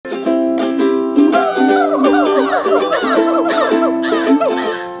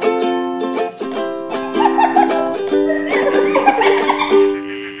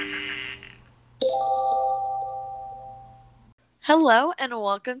Hello and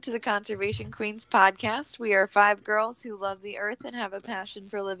welcome to the Conservation Queens podcast. We are 5 girls who love the earth and have a passion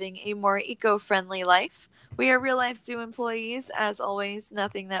for living a more eco-friendly life. We are real-life zoo employees. As always,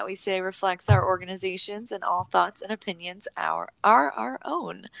 nothing that we say reflects our organizations, and all thoughts and opinions are our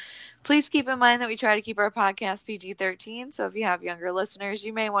own. Please keep in mind that we try to keep our podcast PG-13, so if you have younger listeners,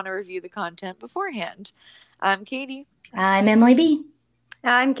 you may want to review the content beforehand. I'm Katie. I'm Emily B.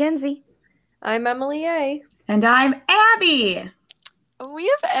 I'm Kenzie. I'm Emily A. And I'm Abby. We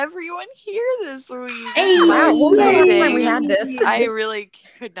have everyone here this week. Hey, wow, when was the last time we had this? I really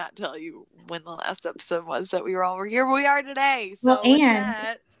could not tell you when the last episode was that we were all here, but we are today. So well,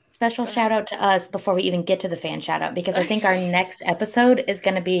 and special shout out to us before we even get to the fan shout out, because I think our next episode is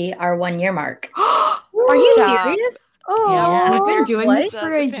going to be our 1 year mark. Are you serious? Oh, yeah. We've been doing this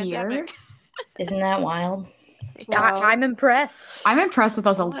for a pandemic. year. Isn't that wild? Wow. I'm impressed. I'm impressed with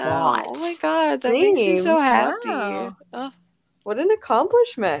us a lot. Oh my god, that makes me so happy. Wow. Oh, what an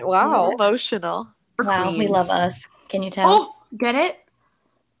accomplishment. Wow. emotional. Wow, we Queens. love us. Can you tell? Oh, get it?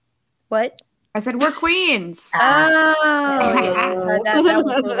 What? I said we're queens. Oh, yeah, sorry, that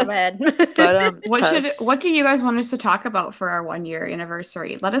was over my head. But What do you guys want us to talk about for our 1 year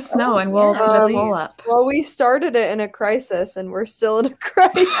anniversary? Let us know and we'll yeah, we'll please. pull up. Well, we started it in a crisis and we're still in a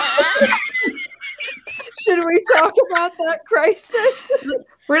crisis. Should we talk about that crisis?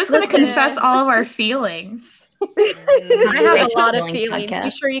 We're just gonna Listen. confess all of our feelings. I have Rachel a lot of Billings feelings. podcast.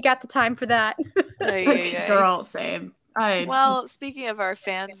 You sure you got the time for that? Girl, same. Well, speaking of our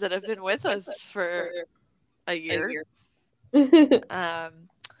fans that have been with us for a year, who's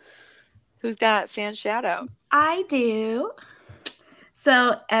got fan shout out? I do.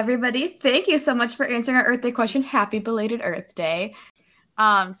 So everybody, thank you so much for answering our Earth Day question. Happy belated Earth Day.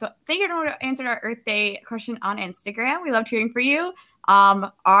 So thank you to everyone who answered our Earth Day question on Instagram. We loved hearing from you.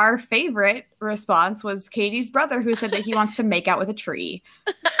 Our favorite response was Katie's brother, who said that he wants to make out with a tree.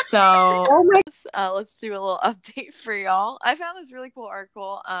 So Oh my Let's do a little update for y'all. I found this really cool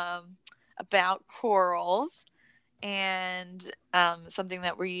article about corals and something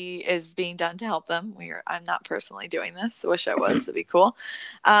that is being done to help them. I'm not personally doing this. I wish I was. It'd be cool.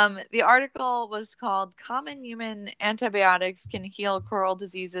 The article was called "Common Human Antibiotics Can Heal Coral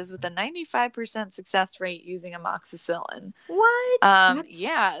Diseases with a 95% Success Rate Using Amoxicillin." What?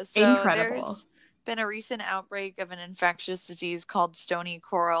 Yeah, so incredible. There's been a recent outbreak of an infectious disease called stony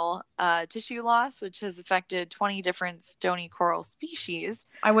coral tissue loss, which has affected 20 different stony coral species.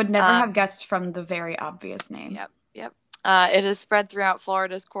 I would never have guessed from the very obvious name. Yep. It has spread throughout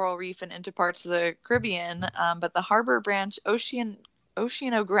Florida's coral reef and into parts of the Caribbean, but the Harbor Branch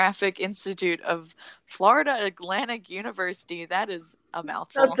Oceanographic Institute of Florida Atlantic University, that is a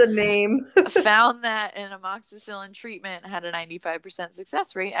mouthful, That's a name. found that an amoxicillin treatment had a 95%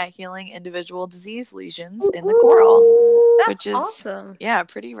 success rate at healing individual disease lesions in the coral, That's which is awesome. Yeah,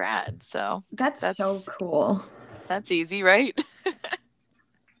 pretty rad. So That's so cool. that's easy, right?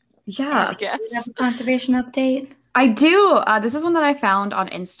 Yeah. I guess. Do you have a conservation update? I do. This is one that I found on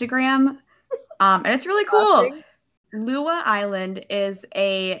Instagram, and it's really cool. Lua Island is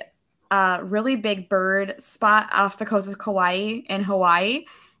a really big bird spot off the coast of Kauai in Hawaii,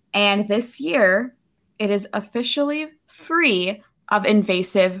 and this year it is officially free of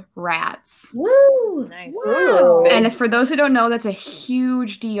invasive rats. Woo! Nice. Wow. And for those who don't know, that's a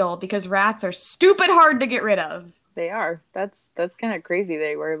huge deal because rats are stupid hard to get rid of. They are. That's kind of crazy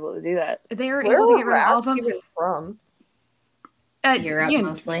they were able to do that. They were Where able to are get rid of all of rats them. even from? Europe,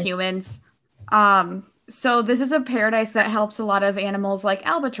 mostly. Humans. So this is a paradise that helps a lot of animals like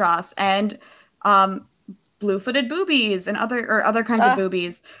albatross and blue-footed boobies and other kinds of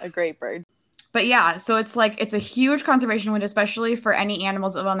boobies. A great bird. But yeah, so it's a huge conservation win, especially for any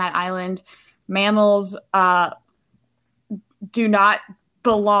animals that live on that island. Mammals do not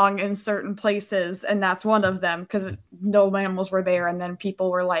belong in certain places, and that's one of them because no mammals were there, and then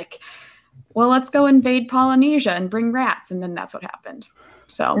people were like, well, let's go invade Polynesia and bring rats, and then that's what happened.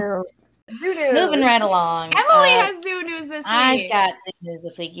 So Zoo news. Moving right along. Emily has zoo news this week. I've got zoo news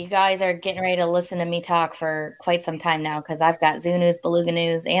this week. You guys are getting ready to listen to me talk for quite some time now because I've got zoo news, beluga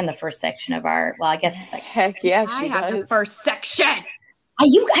news, and the first section of our, well, I guess the second. Heck yeah, I she have the does. first section. I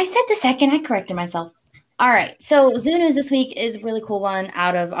said the second. I corrected myself. All right. So zoo news this week is a really cool one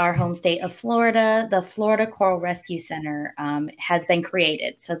out of our home state of Florida. The Florida Coral Rescue Center has been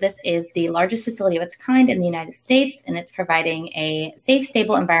created. So this is the largest facility of its kind in the United States, and it's providing a safe,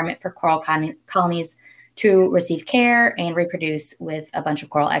 stable environment for coral colonies to receive care and reproduce with a bunch of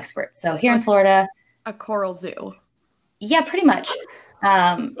coral experts. So here in Florida, a coral zoo. Yeah, pretty much.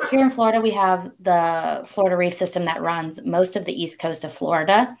 Here in Florida, we have the Florida Reef System that runs most of the east coast of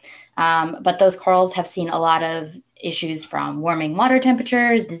Florida. But those corals have seen a lot of issues from warming water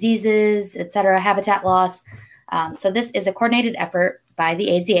temperatures, diseases, et cetera, habitat loss. So this is a coordinated effort by the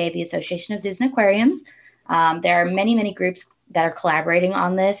AZA, the Association of Zoos and Aquariums. There are many, many groups that are collaborating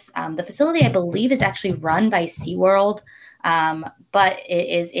on this. The facility, I believe, is actually run by SeaWorld, but it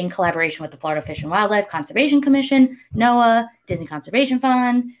is in collaboration with the Florida Fish and Wildlife Conservation Commission, NOAA, Disney Conservation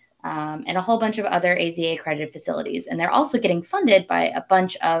Fund, and a whole bunch of other AZA accredited facilities. And they're also getting funded by a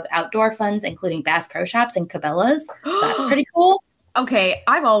bunch of outdoor funds, including Bass Pro Shops and Cabela's. So that's pretty cool. Okay,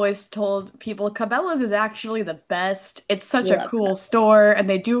 I've always told people Cabela's is actually the best. It's such a cool Cabela's store, and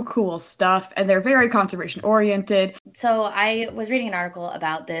they do cool stuff, and they're very conservation oriented. So I was reading an article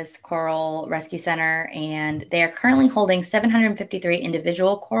about this coral rescue center, and they are currently holding 753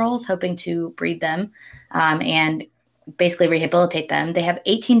 individual corals, hoping to breed them and basically rehabilitate them. They have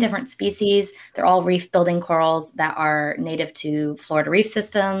 18 different species. They're all reef building corals that are native to Florida reef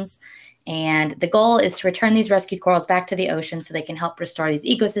systems. And the goal is to return these rescued corals back to the ocean so they can help restore these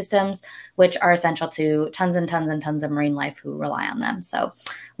ecosystems, which are essential to tons and tons and tons of marine life who rely on them. So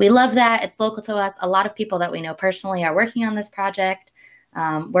we love that. It's local to us. A lot of people that we know personally are working on this project.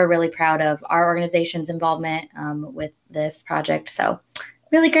 We're really proud of our organization's involvement with this project. So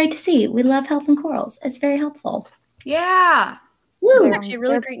really great to see. We love helping corals. It's very helpful. Yeah. Woo! That's actually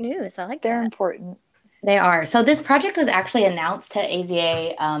really great news. I like They're that. important. They are. So this project was actually announced to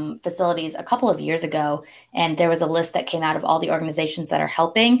AZA facilities a couple of years ago, and there was a list that came out of all the organizations that are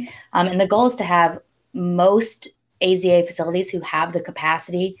helping. And the goal is to have most AZA facilities who have the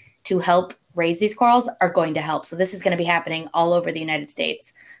capacity to help raise these corals are going to help. So this is going to be happening all over the United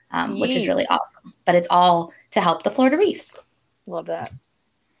States, which is really awesome. But it's all to help the Florida reefs. Love that.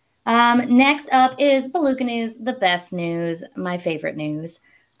 Next up is Beluga News, the best news, my favorite news.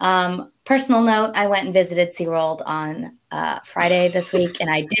 Personal note, I went and visited SeaWorld on Friday this week, and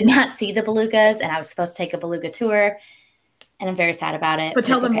I did not see the belugas, and I was supposed to take a beluga tour, and I'm very sad about it. But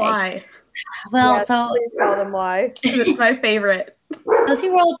tell it's them okay. why. Well, Yes, so please tell them why. It's my favorite.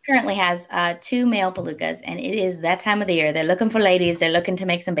 SeaWorld currently has 2 male belugas, and it is that time of the year. They're looking for ladies. They're looking to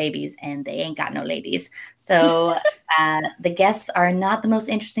make some babies, and they ain't got no ladies. So the guests are not the most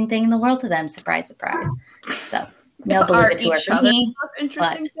interesting thing in the world to them. Surprise, surprise. So no beluga Are tour each for other the me. most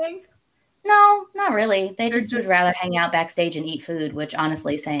interesting thing? No, not really. They They're just would just- rather hang out backstage and eat food, which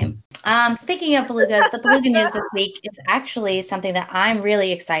honestly, same. Speaking of belugas, the beluga news this week is actually something that I'm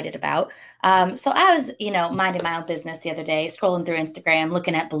really excited about. So I was, minding my own business the other day, scrolling through Instagram,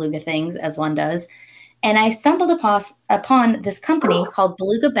 looking at beluga things as one does. And I stumbled upon this company called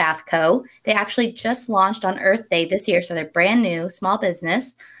Beluga Bath Co. They actually just launched on Earth Day this year, so they're brand new, small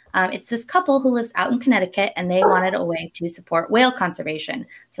business. It's this couple who lives out in Connecticut, and they wanted a way to support whale conservation.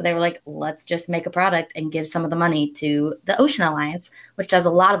 So they were like, let's just make a product and give some of the money to the Ocean Alliance, which does a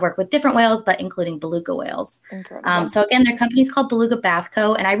lot of work with different whales, but including beluga whales. Incredible. So again, their company's called Beluga Bath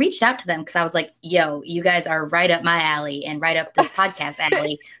Co. And I reached out to them because I was like, yo, you guys are right up my alley and right up this podcast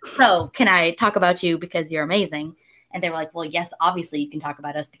alley. So can I talk about you because you're amazing? And they were like, well, yes, obviously you can talk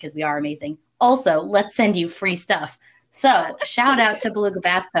about us because we are amazing. Also, let's send you free stuff. So shout out to Beluga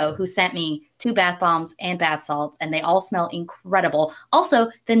Bath Co., who sent me 2 bath bombs and bath salts, and they all smell incredible. Also,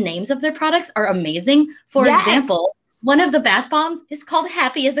 the names of their products are amazing. For example, one of the bath bombs is called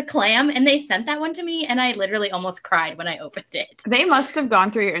Happy as a Clam, and they sent that one to me, and I literally almost cried when I opened it. They must have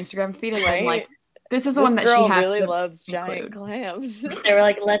gone through your Instagram feed and been like, this is the one that girl she has really to loves giant include. clams. They were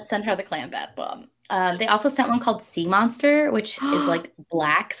like, let's send her the clam bath bomb. They also sent one called Sea Monster, which is like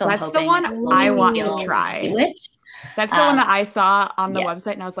black. So That's I'm the hoping one it will I want to feel try. Bewitched. That's the one that I saw on the yes.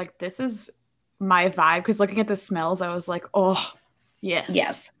 website, and I was like, this is my vibe. Because looking at the smells, I was like, oh, yes.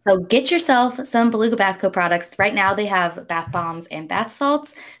 Yes. So get yourself some Beluga Bath Co. products. Right now they have bath bombs and bath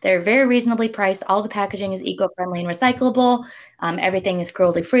salts. They're very reasonably priced. All the packaging is eco-friendly and recyclable. Everything is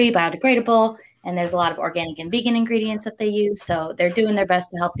cruelty-free, biodegradable. And there's a lot of organic and vegan ingredients that they use. So they're doing their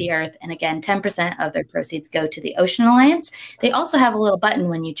best to help the earth. And again, 10% of their proceeds go to the Ocean Alliance. They also have a little button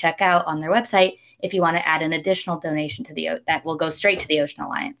when you check out on their website if you want to add an additional donation to that will go straight to the Ocean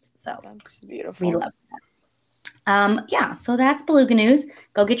Alliance. So That's beautiful. we love that. So that's Beluga News.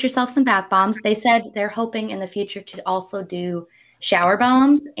 Go get yourself some bath bombs. They said they're hoping in the future to also do shower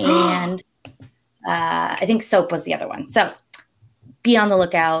bombs, and I think soap was the other one. So be on the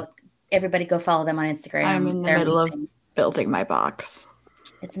lookout. Everybody go follow them on Instagram. I'm in the middle of building my box.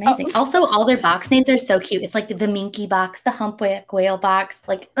 It's amazing. Also, all their box names are so cute. It's like the Minky box, the Humpback Whale box.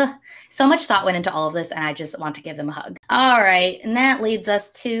 Like, so much thought went into all of this, and I just want to give them a hug. All right, and that leads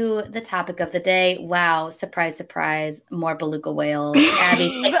us to the topic of the day. Wow, surprise, surprise, more beluga whales. Abby,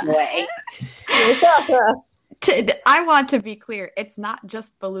 take it away. I want to be clear, it's not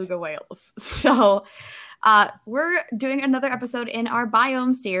just beluga whales. So we're doing another episode in our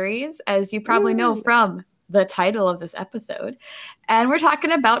biome series, as you probably know from the title of this episode. And we're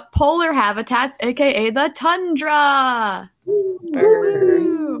talking about polar habitats, aka the tundra.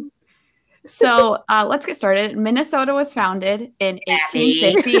 So let's get started. Minnesota was founded in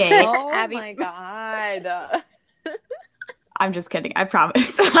 1858. Oh Abby. my god. I'm just kidding, I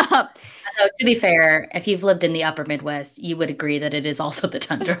promise. So, to be fair, if you've lived in the upper Midwest, you would agree that it is also the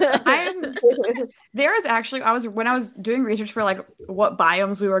tundra. There is actually, when I was doing research for like what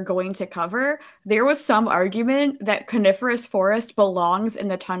biomes we were going to cover, there was some argument that coniferous forest belongs in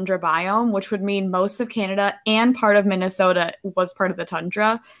the tundra biome, which would mean most of Canada and part of Minnesota was part of the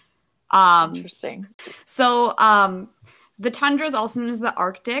tundra. Interesting. So the tundra is also known as the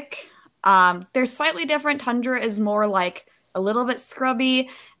Arctic. They're slightly different. Tundra is more like a little bit scrubby,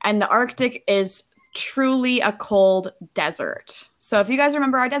 and the Arctic is truly a cold desert. So if you guys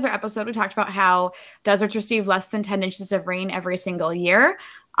remember our desert episode, we talked about how deserts receive less than 10 inches of rain every single year.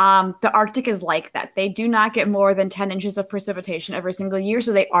 The Arctic is like that. They do not get more than 10 inches of precipitation every single year,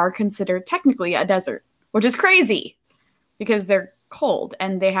 so they are considered technically a desert, which is crazy because they're cold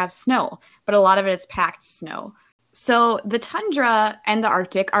and they have snow, but a lot of it is packed snow. So the tundra and the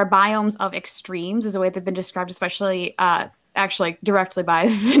Arctic are biomes of extremes, is the way they've been described, especially actually directly by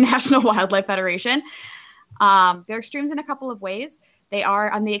the National Wildlife Federation. They're extremes in a couple of ways. They are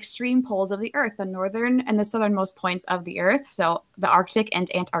on the extreme poles of the Earth, the northern and the southernmost points of the Earth. So the Arctic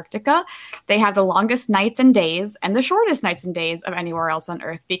and Antarctica, they have the longest nights and days and the shortest nights and days of anywhere else on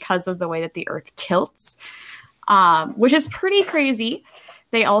Earth because of the way that the Earth tilts, which is pretty crazy.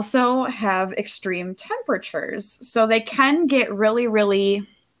 They also have extreme temperatures. So they can get really, really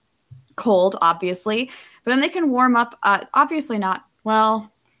cold, obviously, but then they can warm up. Obviously not,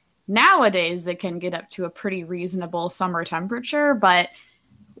 well, nowadays they can get up to a pretty reasonable summer temperature, but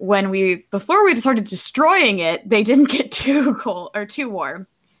before we started destroying it, they didn't get too cold or too warm.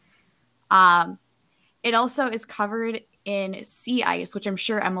 It also is covered in sea ice, which I'm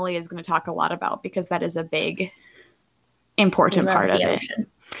sure Emily is going to talk a lot about because that is a big, important part of it.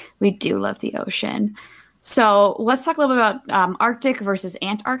 We do love the ocean. So let's talk a little bit about Arctic versus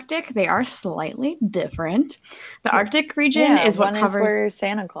Antarctic. They are slightly different. The Arctic region is what covers where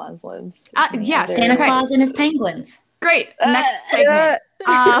Santa Claus lives. Yes, Santa Claus and his penguins. Great. Next segment.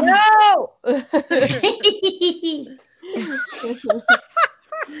 No!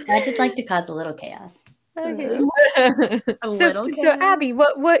 I just like to cause a little chaos. So Abby,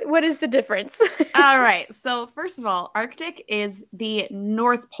 what is the difference? All right. So first of all, Arctic is the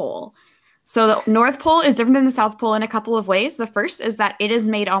North Pole. So the North Pole is different than the South Pole in a couple of ways. The first is that it is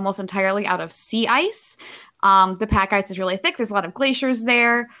made almost entirely out of sea ice. The pack ice is really thick. There's a lot of glaciers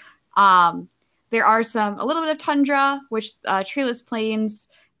there. There are a little bit of tundra, which treeless plains,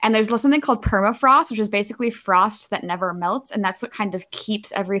 and there's something called permafrost, which is basically frost that never melts, and that's what kind of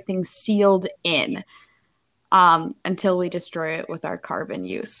keeps everything sealed in until we destroy it with our carbon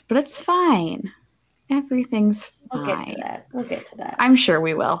use. But it's fine. Everything's fine. We'll get to that. I'm sure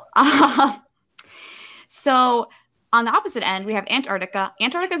we will. So on the opposite end, we have Antarctica.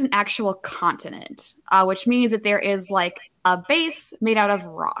 Antarctica is an actual continent, which means that there is like a base made out of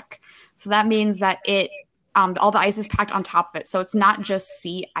rock. So that means that all the ice is packed on top of it. So it's not just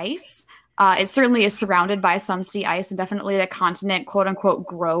sea ice. It certainly is surrounded by some sea ice, and definitely the continent, quote unquote,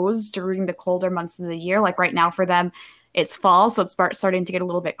 grows during the colder months of the year. Like right now for them, it's fall, so it's starting to get a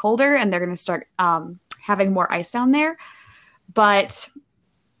little bit colder, and they're going to start having more ice down there. But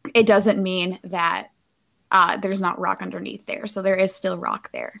it doesn't mean that there's not rock underneath there. So there is still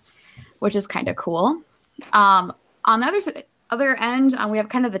rock there, which is kind of cool. On the other end, we have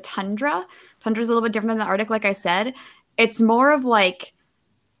kind of the tundra. Tundra is a little bit different than the Arctic, like I said. It's more of like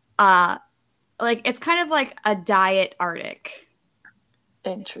it's kind of like a diet Arctic.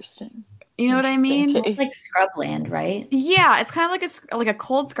 Interesting. You know what I mean? It's like scrubland, right? Yeah, it's kind of like a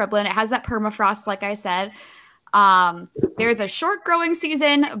cold scrubland. It has that permafrost, like I said. There's a short growing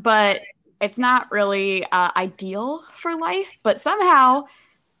season, but it's not really ideal for life. But somehow,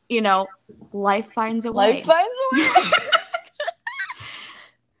 life finds a way. Life finds a way.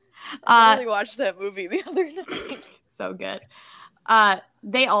 I really watched that movie the other night. So good.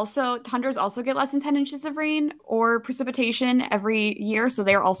 Tundras also get less than 10 inches of rain or precipitation every year, so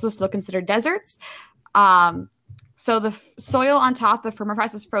they are also still considered deserts. So the soil on top of the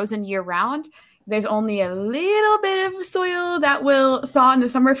permafrost is frozen year round. There's only a little bit of soil that will thaw in the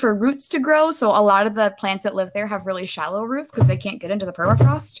summer for roots to grow. So a lot of the plants that live there have really shallow roots because they can't get into the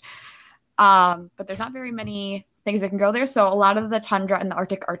permafrost. But there's not very many things that can grow there. So a lot of the tundra and the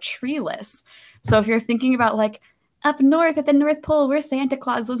Arctic are treeless. So if you're thinking about like up north at the North Pole where Santa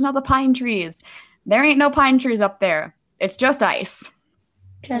Claus lives in all the pine trees, there ain't no pine trees up there. It's just ice.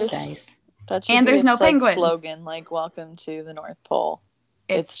 Just ice. That should And be there's no its, like, penguins. Slogan, like "Welcome to the North Pole."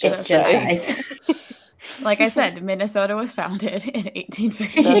 It's It's just ice. Like I said, Minnesota was founded in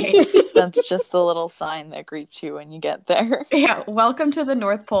 1858. That's just the little sign that greets you when you get there. Yeah, welcome to the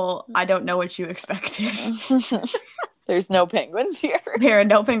North Pole. I don't know what you expected. There's no penguins here. There are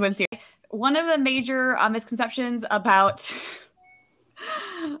no penguins here. One of the major misconceptions about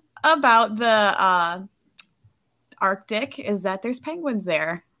the Arctic is that there's penguins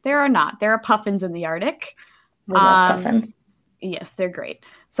there. There are not. There are puffins in the Arctic. We love puffins. Yes, they're great.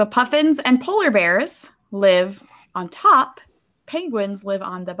 So puffins and polar bears live on top. Penguins live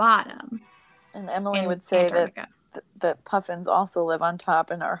on the bottom. And Emily in would say Antarctica. that puffins also live on top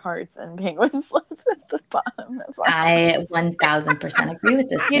in our hearts, and penguins live at the bottom of our I hearts. 1000% agree with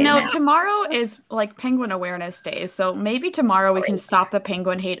this. You know, statement. tomorrow is like Penguin Awareness Day, so maybe tomorrow we can stop the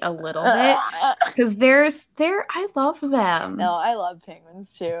penguin hate a little bit because I love them. No, I love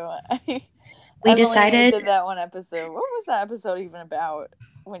penguins too. We Emily decided- did that one episode. What was that episode even about?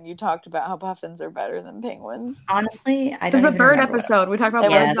 When you talked about how puffins are better than penguins? Honestly, I It don't was a even bird remember. episode. We talked about It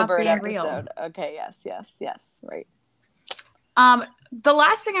Yes. birds was the not bird being episode. real. Okay, yes, right. The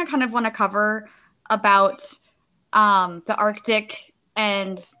last thing I kind of want to cover about the Arctic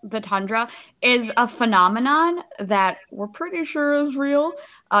and the tundra is a phenomenon that we're pretty sure is real,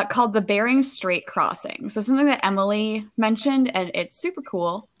 called the Bering Strait crossing. So something that Emily mentioned, and it's super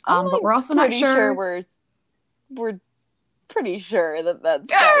cool. But we're also not Pretty sure. We're pretty sure that Yeah,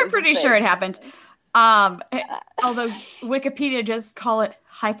 that we're was a pretty thing. sure it happened. Although Wikipedia just call it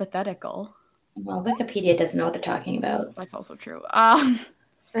hypothetical. Well, Wikipedia doesn't know what they're talking about. That's also true.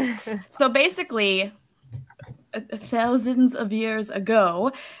 So basically, thousands of years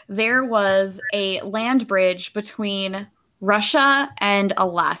ago, there was a land bridge between Russia and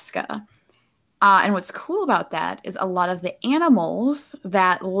Alaska. And what's cool about that is a lot of the animals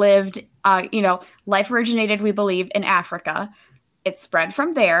that lived, life originated, we believe, in Africa. It spread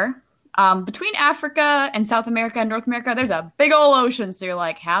from there. Between Africa and South America and North America, there's a big old ocean. So you're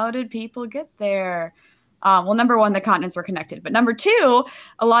like, how did people get there? Well, number one, the continents were connected. But number two,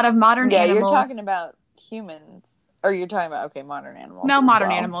 a lot of modern animals. You're talking about humans. Or you're talking about, modern animals. No, as modern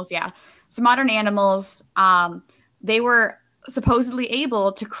well. animals, yeah. So modern animals, they were supposedly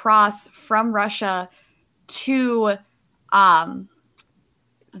able to cross from Russia to the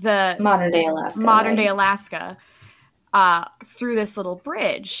Modern day Alaska. modern-day right? Alaska through this little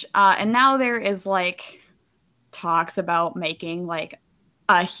bridge. And now there is like talks about making like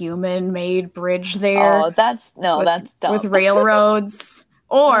a human-made bridge there. Oh, that's dumb. With railroads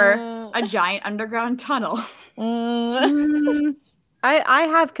or Mm. a giant underground tunnel. I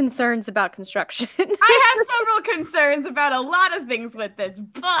have concerns about construction. I have several concerns about a lot of things with this,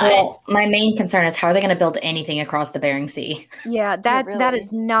 but Well, my main concern is how are they going to build anything across the Bering Sea? Yeah, that really?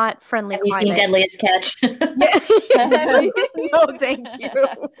 is not friendly Have you seen climate. Deadliest Catch? No, thank you.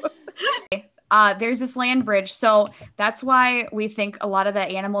 there's this land bridge. So that's why we think a lot of the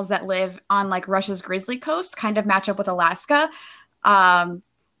animals that live on like Russia's Grizzly Coast kind of match up with Alaska.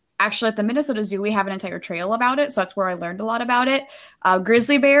 Actually, at the Minnesota Zoo, we have an entire trail about it. So that's where I learned a lot about it.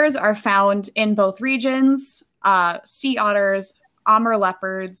 Grizzly bears are found in both regions. Sea otters, Amur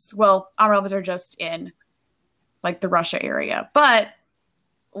leopards. Well, Amur leopards are just in like the Russia area, but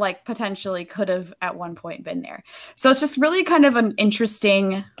like potentially could have at one point been there. So it's just really kind of an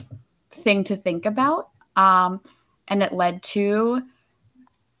interesting thing to think about. And it led to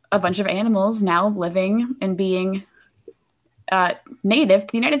a bunch of animals now living and being native to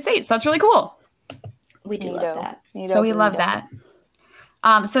the United States. So that's really cool. We do Neato. love that. So we love that.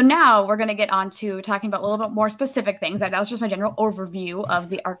 So now we're going to get on to talking about a little bit more specific things. That was just my general overview of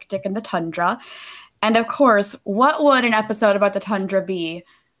the Arctic and the tundra. And of course, what would an episode about the tundra be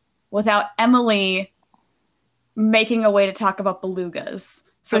without Emily making a way to talk about belugas?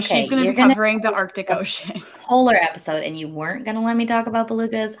 So Okay, she's going to you're be gonna- covering the Arctic Ocean. Polar episode, and you weren't going to let me talk about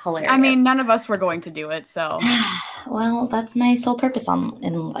belugas? Hilarious. I mean, none of us were going to do it, so. Well, that's my sole purpose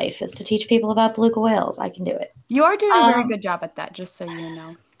in life is to teach people about beluga whales. I can do it. You are doing a very Um, good job at that, just so you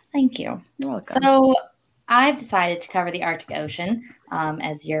know. Thank you. You're welcome. So I've decided to cover the Arctic Ocean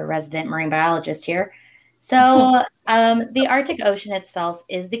as your resident marine biologist here. So, the Arctic Ocean itself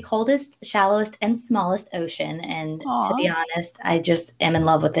is the coldest, shallowest, and smallest ocean. And to be honest, I just am in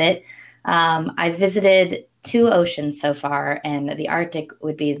love with it. I've visited 2 oceans so far, and the Arctic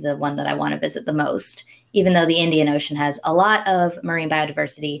would be the one that I want to visit the most. Even though the Indian Ocean has a lot of marine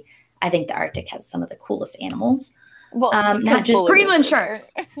biodiversity, I think the Arctic has some of the coolest animals. Well, not just Greenland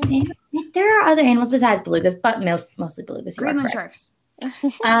sharks. There are other animals besides belugas, but mostly belugas. Greenland sharks.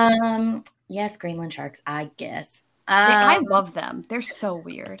 Yes, Greenland sharks, I guess. I love them. They're so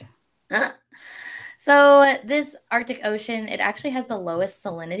weird. So this Arctic Ocean, it actually has the lowest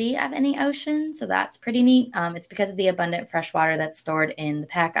salinity of any ocean. So that's pretty neat. It's because of the abundant fresh water that's stored in the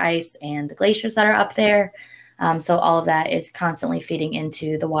pack ice and the glaciers that are up there. So all of that is constantly feeding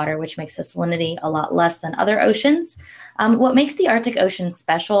into the water, which makes the salinity a lot less than other oceans. What makes the Arctic Ocean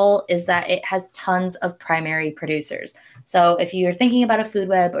special is that it has tons of primary producers. So if you're thinking about a food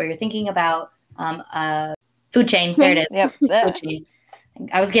web or you're thinking about a food chain, there it is. Yep. Food chain.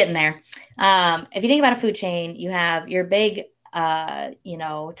 I was getting there. If you think about a food chain, you have your big,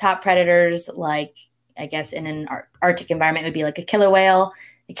 top predators, like I guess in an Arctic environment would be like a killer whale.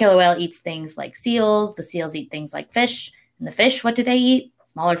 The killer whale eats things like seals. The seals eat things like fish. And the fish, what do they eat?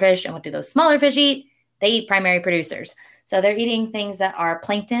 Smaller fish. And what do those smaller fish eat? They eat primary producers. So they're eating things that are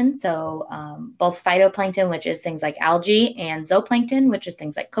plankton. So both phytoplankton, which is things like algae, and zooplankton, which is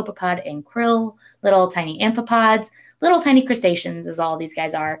things like copepod and krill, little tiny amphipods, little tiny crustaceans, as all these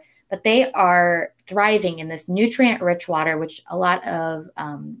guys are. But they are thriving in this nutrient-rich water, which a lot of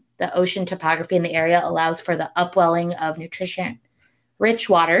the ocean topography in the area allows for the upwelling of nutrition-rich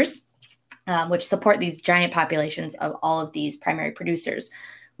waters, which support these giant populations of all of these primary producers,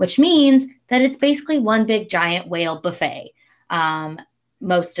 which means that it's basically one big giant whale buffet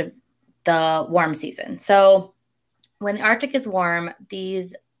most of the warm season. So when the Arctic is warm,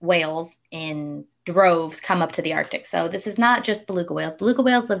 these whales in droves come up to the Arctic. So this is not just beluga whales. Beluga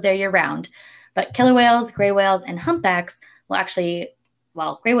whales live there year round, but killer whales, gray whales, and humpbacks will actually,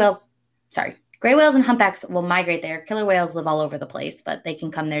 gray whales and humpbacks will migrate there. Killer whales live all over the place, but they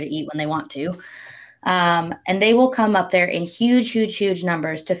can come there to eat when they want to. And they will come up there in huge, huge, huge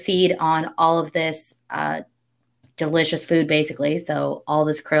numbers to feed on all of this delicious food, basically. So all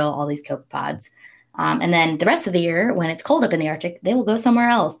this krill, all these copepods. And then the rest of the year, when it's cold up in the Arctic, they will go somewhere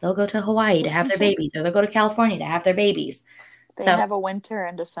else. They'll go to Hawaii to have their babies, or they'll go to California to have their babies. They have a winter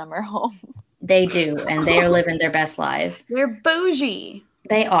and a summer home. They do, and they are living their best lives. They're bougie.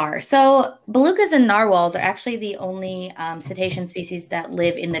 They are. So belugas and narwhals are actually the only cetacean species that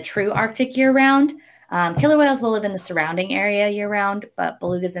live in the true Arctic year-round. Killer whales will live in the surrounding area year-round, but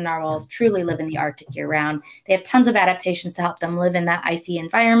belugas and narwhals truly live in the Arctic year-round. They have tons of adaptations to help them live in that icy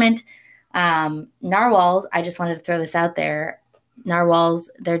environment. Narwhals, I just wanted to throw this out there.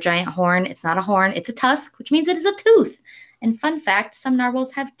 Narwhals, their giant horn, it's not a horn, it's a tusk, which means it is a tooth. And fun fact, some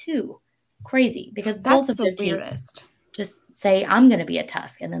narwhals have 2. Crazy, because both of their teeth just say, I'm going to be a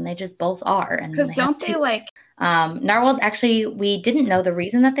tusk, and then they just both are. Because don't they like... narwhals, actually, we didn't know the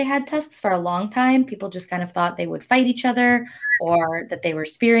reason that they had tusks for a long time. People just kind of thought they would fight each other or that they were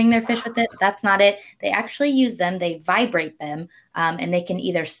spearing their fish with it. That's not it. They actually use them. They vibrate them, and they can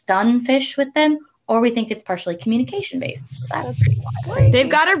either stun fish with them, or we think it's partially communication-based. So that's pretty wild.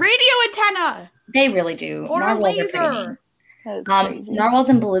 They've got a radio antenna. They really do. Or Narwhals a laser. Narwhals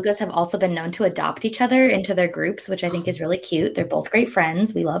and belugas have also been known to adopt each other into their groups, which I think is really cute. They're both great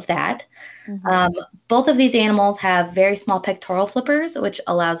friends. We love that. Mm-hmm. Both of these animals have very small pectoral flippers, which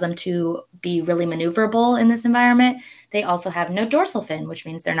allows them to be really maneuverable in this environment. They also have no dorsal fin, which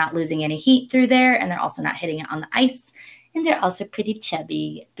means they're not losing any heat through there, and they're also not hitting it on the ice. And they're also pretty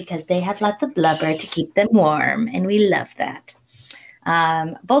chubby because they have lots of blubber to keep them warm, and we love that.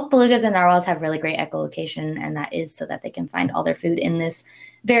 Both belugas and narwhals have really great echolocation, and that is so that they can find all their food in this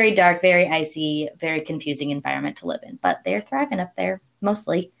very dark, very icy, very confusing environment to live in. But they're thriving up there,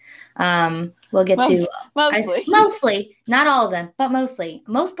 mostly. We'll get to... Mostly. Not all of them, but mostly.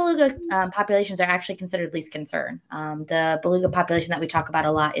 Most beluga populations are actually considered least concern. The beluga population that we talk about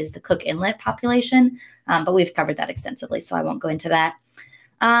a lot is the Cook Inlet population, but we've covered that extensively, so I won't go into that.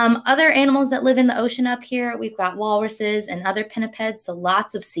 Other animals that live in the ocean up here, we've got walruses and other pinnipeds, so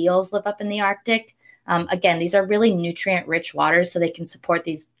lots of seals live up in the Arctic. Again, these are really nutrient-rich waters, so they can support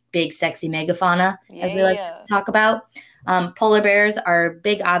these big, sexy megafauna, as we like to talk about. Polar bears are a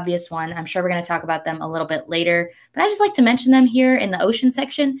big, obvious one. I'm sure we're going to talk about them a little bit later, but I just like to mention them here in the ocean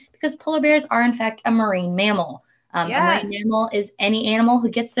section because polar bears are, in fact, a marine mammal. A marine mammal is any animal who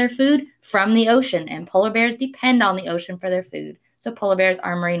gets their food from the ocean, and polar bears depend on the ocean for their food. So polar bears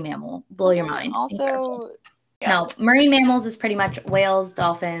are a marine mammal. Blow your mind. Also, No, marine mammals is pretty much whales,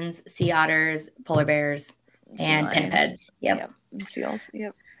 dolphins, sea otters, polar bears, and Sea lions. pinnipeds. Yep. And seals.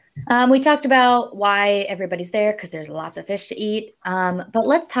 Yep. We talked about why everybody's there because there's lots of fish to eat. But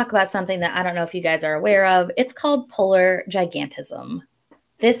let's talk about something that I don't know if you guys are aware of. It's called polar gigantism.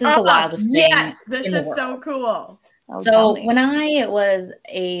 This is the wildest thing this in the is world. so cool. Oh, tell So me. when I was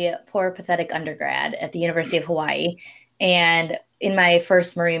a poor, pathetic undergrad at the University of Hawaii, and in my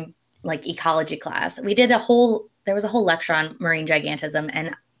first marine ecology class, we did there was a whole lecture on marine gigantism,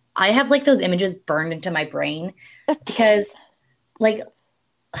 and I have those images burned into my brain because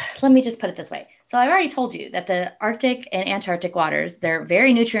let me just put it this way. So I've already told you that the Arctic and Antarctic waters, they're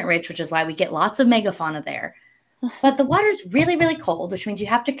very nutrient rich, which is why we get lots of megafauna there. But the water's really, really cold, which means you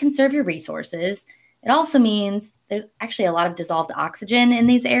have to conserve your resources. It also means there's actually a lot of dissolved oxygen in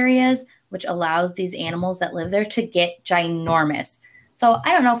these areas, which allows these animals that live there to get ginormous. So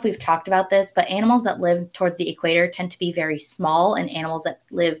I don't know if we've talked about this, but animals that live towards the equator tend to be very small, and animals that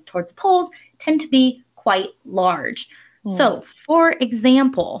live towards the poles tend to be quite large. So, for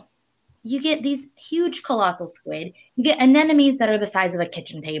example, you get these huge colossal squid. You get anemones that are the size of a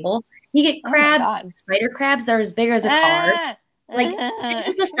kitchen table. You get crabs, spider crabs that are as big as a car. This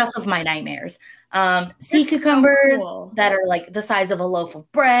is the stuff of my nightmares. Sea cucumbers that are the size of a loaf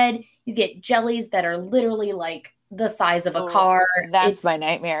of bread. You get jellies that are literally the size of a car. That's my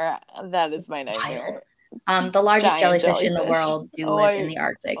nightmare. That is my nightmare. Wild. The largest Giant jellyfish in the world do live in the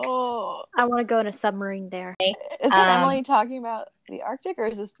Arctic. I want to go in a submarine there. Is that Emily talking about the Arctic, or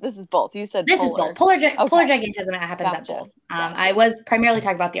is this is both? You said this polar. is both. Polar gigantism happens at both. I was primarily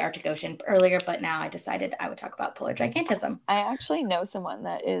talking about the Arctic Ocean earlier, but now I decided I would talk about polar gigantism. I actually know someone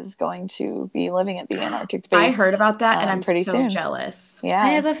that is going to be living at the Antarctic base. I heard about that, and I'm pretty so soon. jealous. Yeah, I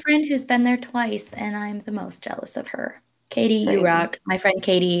have a friend who's been there twice, and I'm the most jealous of her. Katie, you rock. My friend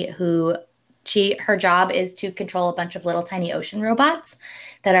Katie, her job is to control a bunch of little tiny ocean robots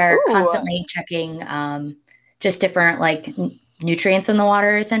that are constantly checking just different nutrients in the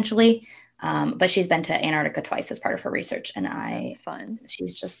water, essentially. But she's been to Antarctica twice as part of her research, and that's fun.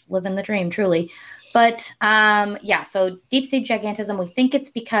 She's just living the dream, truly. But so deep sea gigantism, we think it's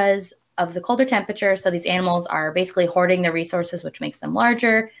because of the colder temperature. So these animals are basically hoarding their resources, which makes them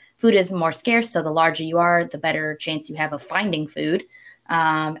larger. Food is more scarce, so the larger you are, the better chance you have of finding food.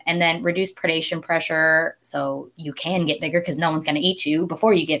 And then reduce predation pressure, so you can get bigger because no one's going to eat you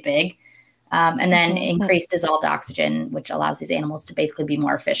before you get big. And then increase dissolved oxygen, which allows these animals to basically be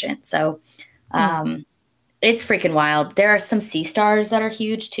more efficient. So it's freaking wild. There are some sea stars that are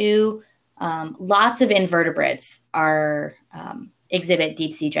huge too. Lots of invertebrates exhibit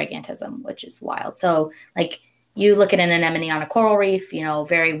deep sea gigantism, which is wild. So you look at an anemone on a coral reef,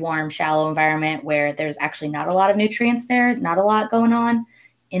 very warm, shallow environment where there's actually not a lot of nutrients there, not a lot going on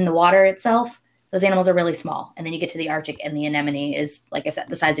in the water itself. Those animals are really small. And then you get to the Arctic and the anemone is, like I said,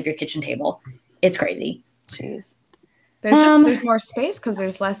 the size of your kitchen table. It's crazy. Jeez. There's more space because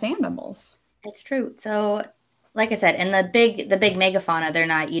there's less animals. It's true. So, like I said, and the big megafauna, they're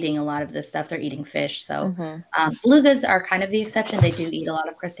not eating a lot of this stuff. They're eating fish. So belugas are kind of the exception. They do eat a lot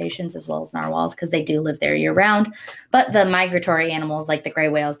of crustaceans as well as narwhals because they do live there year round. But the migratory animals like the gray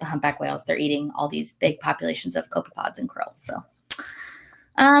whales, the humpback whales, they're eating all these big populations of copepods and krill. So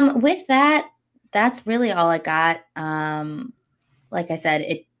with that, that's really all I got. Like I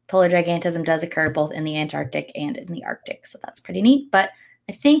said, polar gigantism does occur both in the Antarctic and in the Arctic. So that's pretty neat. But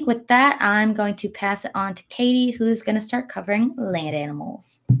I think with that, I'm going to pass it on to Katie, who's going to start covering land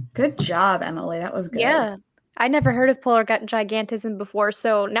animals. Good job, Emily. That was good. Yeah. I never heard of polar gigantism before,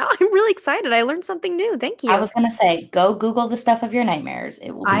 so now I'm really excited. I learned something new. Thank you. I was going to say, go Google the stuff of your nightmares.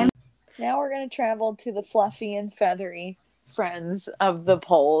 It will be. Now we're going to travel to the fluffy and feathery friends of the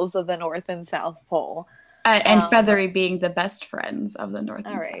poles of the North and South Pole. And feathery being the best friends of the North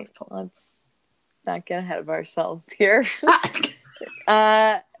and South Pole. Let's not get ahead of ourselves here. So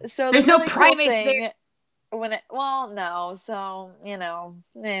there's no primates there. But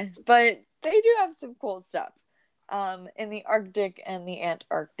they do have some cool stuff. In the Arctic and the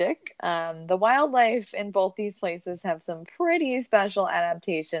Antarctic, the wildlife in both these places have some pretty special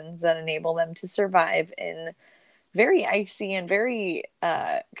adaptations that enable them to survive in very icy and very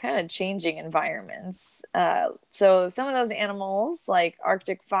kind of changing environments. So some of those animals, like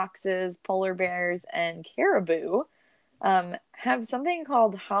Arctic foxes, polar bears, and caribou, have something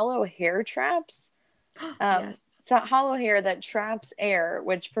called hollow hair traps. Yes. So hollow hair that traps air,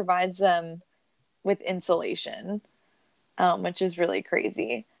 which provides them with insulation, which is really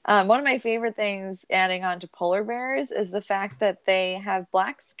crazy. One of my favorite things adding on to polar bears is the fact that they have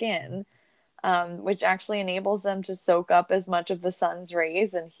black skin, which actually enables them to soak up as much of the sun's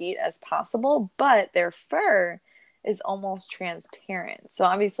rays and heat as possible, but their fur is almost transparent. So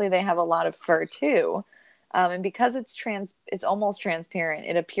obviously they have a lot of fur too. And because it's almost transparent,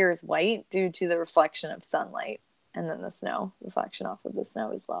 it appears white due to the reflection of sunlight and then the snow, reflection off of the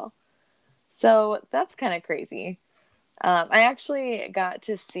snow as well. So that's kind of crazy. I actually got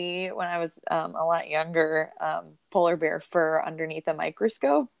to see when I was a lot younger polar bear fur underneath a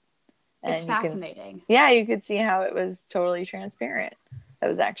microscope. And It's fascinating. You could see how it was totally transparent. It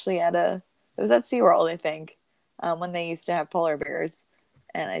was actually at SeaWorld, I think, when they used to have polar bears.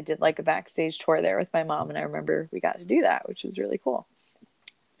 And I did like a backstage tour there with my mom, and I remember we got to do that, which was really cool.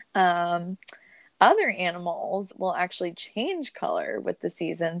 Other animals will actually change color with the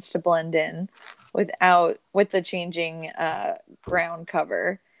seasons to blend in with the changing ground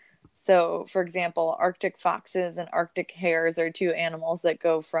cover. So, for example, Arctic foxes and Arctic hares are two animals that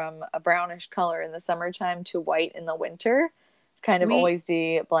go from a brownish color in the summertime to white in the winter, kind of always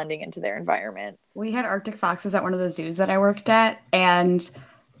be blending into their environment. We had Arctic foxes at one of the zoos that I worked at, and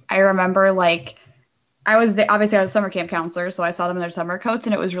I remember like obviously I was a summer camp counselor, so I saw them in their summer coats,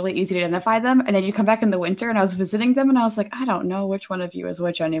 and it was really easy to identify them. And then you come back in the winter, and I was visiting them, and I was like, I don't know which one of you is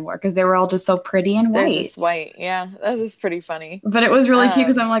which anymore, because they were all just so pretty and white. They're just white, yeah. That is pretty funny. But it was really cute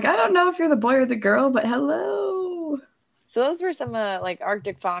because I'm like, I don't know if you're the boy or the girl, but hello. So those were some like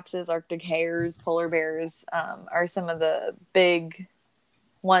Arctic foxes, Arctic hares, polar bears are some of the big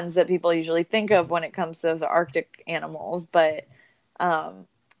ones that people usually think of when it comes to those Arctic animals. But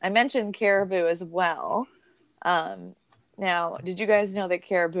I mentioned caribou as well. Now, did you guys know that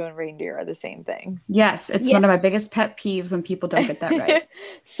caribou and reindeer are the same thing? Yes, it's one of my biggest pet peeves when people don't get that right.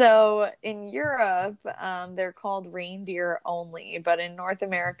 So in Europe, they're called reindeer only, but in North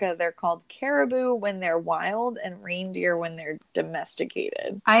America, they're called caribou when they're wild and reindeer when they're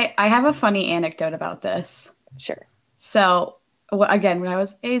domesticated. I have a funny anecdote about this. Sure. So again, when I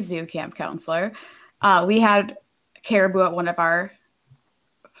was a zoo camp counselor, we had caribou at one of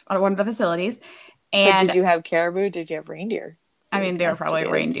the facilities. And but did you have caribou? Did you have reindeer? I mean, they were probably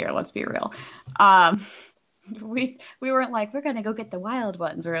reindeer. Let's be real. We weren't like, we're gonna go get the wild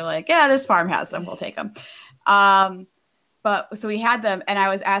ones. We were like, yeah, this farm has them. We'll take them. But so we had them, and I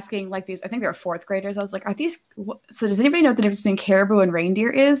was asking like these. I think they were fourth graders. I was like, are these? So does anybody know what the difference between caribou and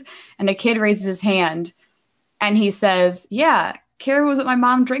reindeer is? And a kid raises his hand, and he says, yeah, caribou is what my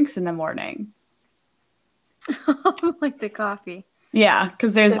mom drinks in the morning. Like the coffee. Yeah,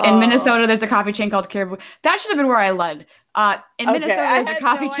 because in Minnesota, there's a coffee chain called Caribou. That should have been where I led. In Minnesota, there's a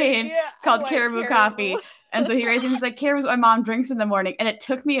coffee chain called Caribou Coffee. And so he raised him. He's like, Caribou's what my mom drinks in the morning. And it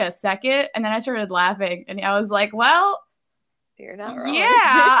took me a second. And then I started laughing. And I was like, well, you're not wrong.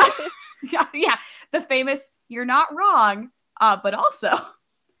 Yeah. Yeah. The famous, you're not wrong. But also.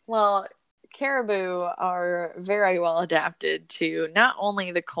 Well, caribou are very well adapted to not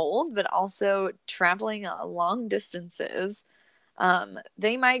only the cold, but also traveling long distances.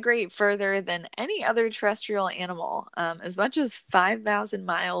 They migrate further than any other terrestrial animal, as much as 5,000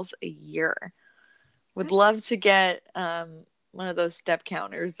 miles a year. Would love to get one of those step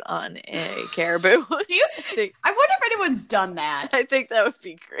counters on a caribou. I wonder if anyone's done that. I think that would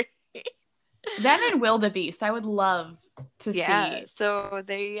be great. Them and wildebeest, I would love to see. So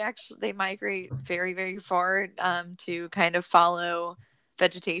they migrate very, very far to kind of follow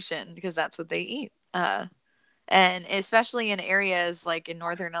vegetation because that's what they eat. And especially in areas like in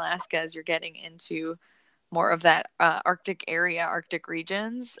northern Alaska, as you're getting into more of that Arctic area, Arctic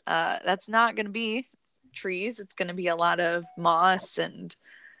regions, that's not going to be trees. It's going to be a lot of moss and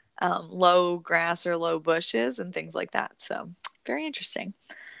low grass or low bushes and things like that. So very interesting.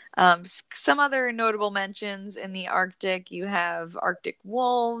 Some other notable mentions in the Arctic, you have Arctic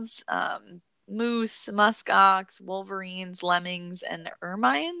wolves, moose, muskox, wolverines, lemmings, and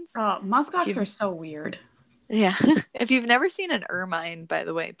ermines. Oh, muskox are so weird. Yeah. If you've never seen an ermine, by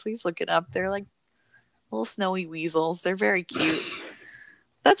the way, please look it up. They're like little snowy weasels. They're very cute.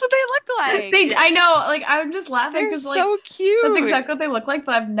 That's what they look like. I know. Like, I'm just laughing because like so cute. That's exactly what they look like,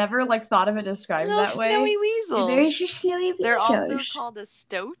 but I've never like thought of it described little that way. Snowy weasels. There's your snowy weasels. They're also called a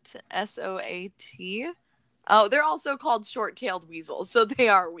stoat, SOAT. Oh, they're also called short-tailed weasels, so they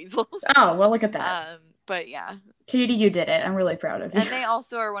are weasels. Oh, well, look at that. But yeah. Katie, you did it. I'm really proud of you. And they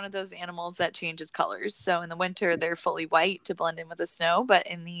also are one of those animals that changes colors. So in the winter, they're fully white to blend in with the snow. But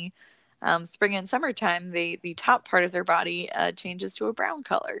in the spring and summertime, the top part of their body changes to a brown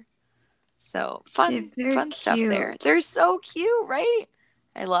color. So fun stuff there. They're so cute, right?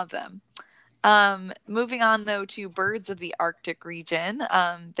 I love them. Moving on, though, to birds of the Arctic region.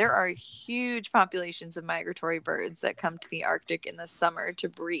 There are huge populations of migratory birds that come to the Arctic in the summer to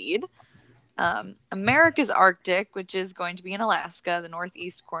breed. America's Arctic, which is going to be in Alaska, the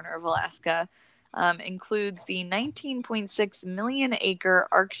northeast corner of Alaska, includes the 19.6 million acre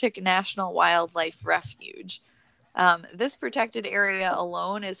Arctic National Wildlife Refuge. This protected area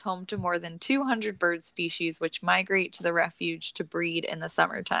alone is home to more than 200 bird species, which migrate to the refuge to breed in the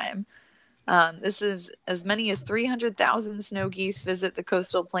summertime. This is as many as 300,000 snow geese visit the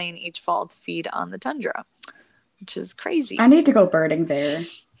coastal plain each fall to feed on the tundra, which is crazy. I need to go birding there.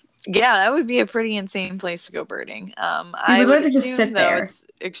 Yeah, that would be a pretty insane place to go birding. I would would literally just assume, sit though, there. it's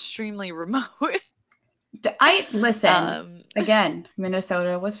extremely remote. I listen again.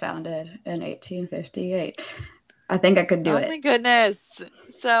 Minnesota was founded in 1858. I think I could do it. Oh my goodness!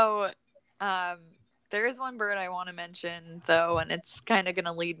 So, there is one bird I want to mention though, and it's kind of going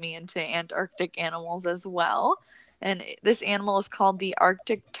to lead me into Antarctic animals as well. And this animal is called the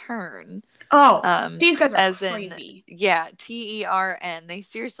Arctic tern. Oh, these guys are crazy. Yeah, TERN. They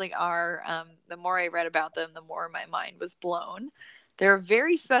seriously are. The more I read about them, the more my mind was blown. They're a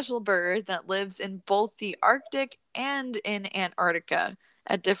very special bird that lives in both the Arctic and in Antarctica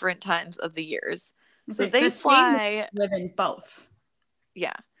at different times of the years. So they fly. Live in both.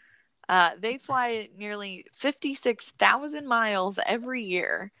 Yeah. They fly nearly 56,000 miles every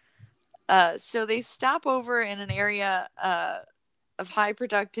year. So they stop over in an area of high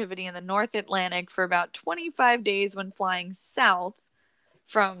productivity in the North Atlantic for about 25 days when flying south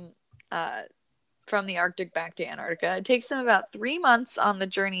from the Arctic back to Antarctica. It takes them about 3 months on the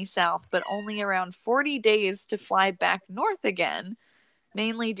journey south, but only around 40 days to fly back north again,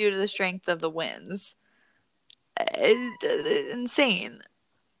 mainly due to the strength of the winds. Insane.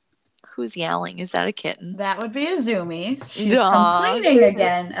 Who's yelling? Is that a kitten? That would be Azumi. She's complaining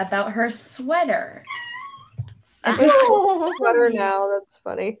again about her sweater. Sweater now. That's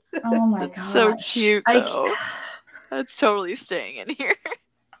funny. Oh my god. So cute though. That's totally staying in here.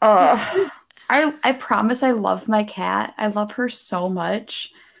 I promise I love my cat. I love her so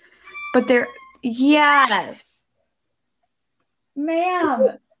much. But yes.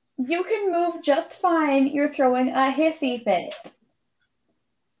 Ma'am, you can move just fine. You're throwing a hissy fit.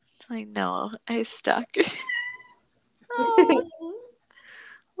 I know. I stuck. Oh.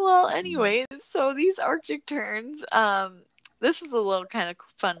 Well, anyways, so these Arctic terns, this is a little kind of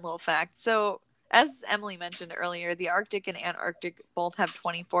fun little fact. So, as Emily mentioned earlier, the Arctic and Antarctic both have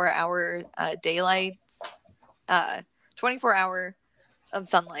 24-hour daylight, 24 hours of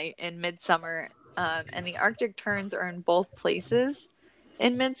sunlight in midsummer, and the Arctic terns are in both places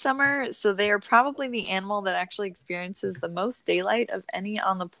in midsummer, so they are probably the animal that actually experiences the most daylight of any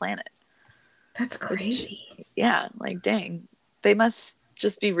on the planet. That's crazy. Yeah, like dang, they must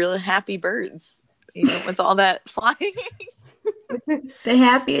just be really happy birds, with all that flying. The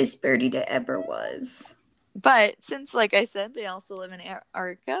happiest birdie that ever was. But since, like I said, they also live in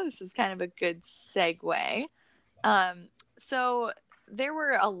Antarctica, this is kind of a good segue. So there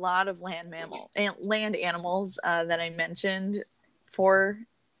were a lot of land animals that I mentioned for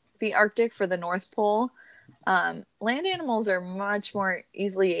the Arctic, for the North Pole. Land animals are much more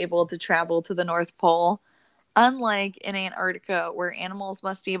easily able to travel to the North Pole, unlike in Antarctica, where animals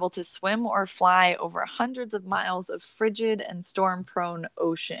must be able to swim or fly over hundreds of miles of frigid and storm-prone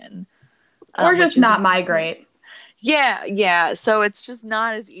ocean. Or just not migrate. Yeah. So it's just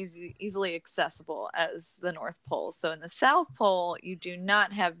not as easily accessible as the North Pole. So in the South Pole, you do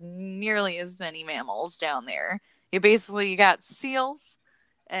not have nearly as many mammals down there. You got seals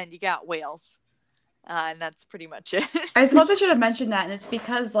and you got whales. And that's pretty much it. I suppose I should have mentioned that. And it's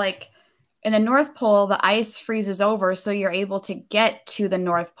because, like, in the North Pole, the ice freezes over, so you're able to get to the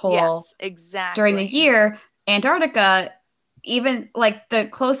North Pole. Yes, exactly. During the year. Antarctica, even, like, the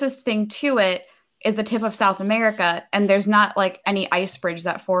closest thing to it is the tip of South America, and there's not, like, any ice bridge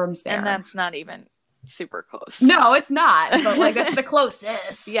that forms there. And that's not even super close. No, it's not, but, like, that's the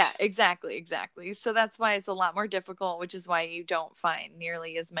closest. Yeah, exactly. So that's why it's a lot more difficult, which is why you don't find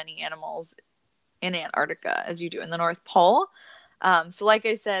nearly as many animals in Antarctica as you do in the North Pole. So like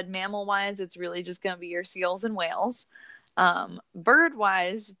I said, mammal-wise, it's really just going to be your seals and whales.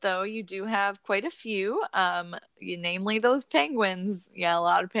 Bird-wise, though, you do have quite a few, namely those penguins. Yeah, a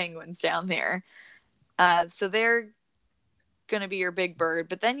lot of penguins down there. So they're going to be your big bird.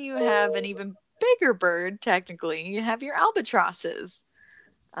 But then you have an even bigger bird, technically. You have your albatrosses,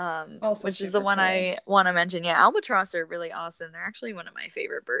 which is the one I want to mention. Yeah, albatross are really awesome. They're actually one of my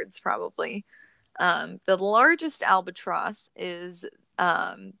favorite birds, probably. The largest albatross is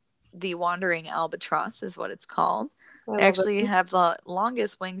the wandering albatross, is what it's called. They actually have the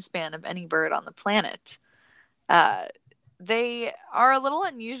longest wingspan of any bird on the planet. they are a little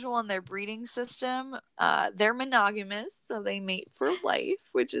unusual in their breeding system. They're monogamous, so they mate for life,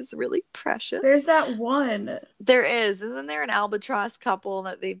 which is really precious. There's that one. There is. Isn't there an albatross couple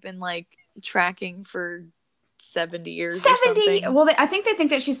that they've been like tracking for 70 years 70. or something? Well, I think they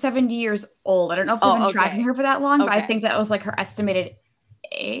think that she's 70 years old. I don't know if they've been tracking her for that long, but I think that was like her estimated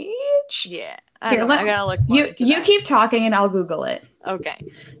age. Yeah. I gotta look more into you that. keep talking and I'll Google it. Okay.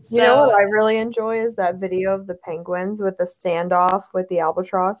 So, You know what I really enjoy is that video of the penguins with the standoff with the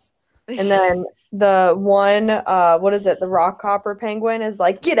albatross. And then the one, what is it? The rock hopper penguin is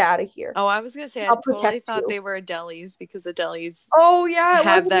like, get out of here. I was gonna say, I I'll totally protect thought you. they were Adelis because Adelis Oh yeah, it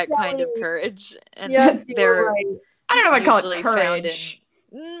have was that Adelie. kind of courage. And Yes, you they're were right. I don't know if I'd call it usually found courage.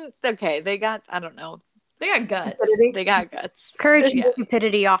 okay, they got, I don't know. They got guts. Stupidity. They got guts. Courage and Yeah.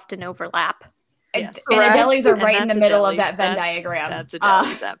 stupidity often overlap. And, Yes. and Correct. Adelis are And right in the that's middle of Adelis. that Venn That's- diagram. That's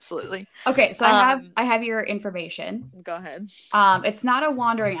Adelis, absolutely. Okay, so I have your information. Go ahead. It's not a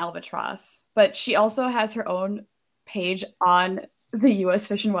wandering albatross, but she also has her own page on the U.S.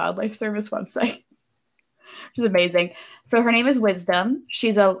 Fish and Wildlife Service website, which is amazing. So her name is Wisdom.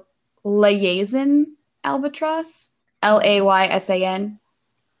 She's a Laysan albatross, Laysan,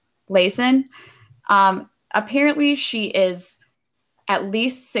 Laysan. Apparently, she is at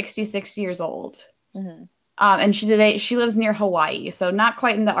least 66 years old. Mm-hmm. And she lives near Hawaii, so not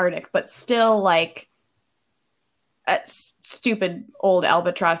quite in the Arctic, but still like a stupid old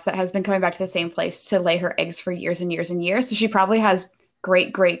albatross that has been coming back to the same place to lay her eggs for years and years and years. So she probably has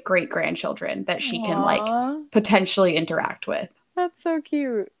great grandchildren that she can like potentially interact with. That's so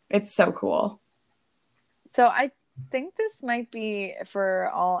cute. It's so cool. So I think this might be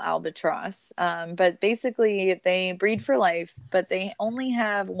for all albatross, but basically they breed for life, but they only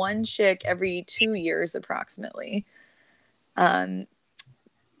have one chick every 2 years approximately. And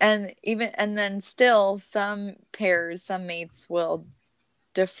then still some mates will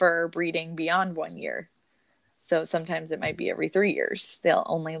defer breeding beyond 1 year. So sometimes it might be every 3 years. They'll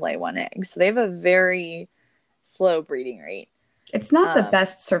only lay one egg. So they have a very slow breeding rate. It's not the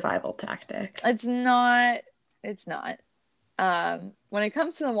best survival tactic. It's not. When it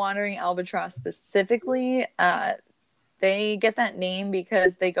comes to the wandering albatross specifically, they get that name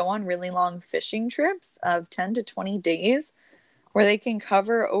because they go on really long fishing trips of 10 to 20 days where they can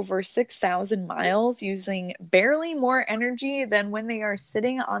cover over 6,000 miles using barely more energy than when they are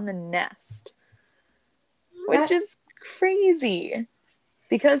sitting on the nest, which is crazy.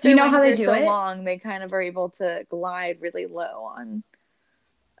 Because their wings are so long, they kind of are able to glide really low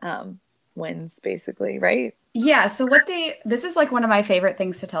on winds, basically, right? Yeah, so this is like one of my favorite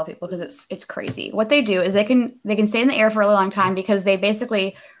things to tell people because it's crazy. What they do is they can stay in the air for a really long time because they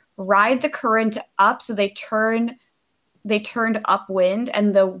basically ride the current up, so they turned upwind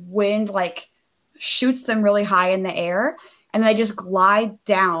and the wind like shoots them really high in the air and they just glide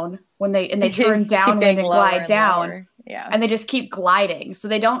down when they turn downwind and glide down. Lower. Yeah. And they just keep gliding. So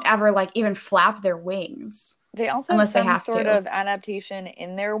they don't ever like even flap their wings. They also have some sort of adaptation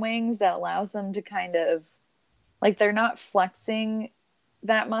in their wings that allows them to kind of like they're not flexing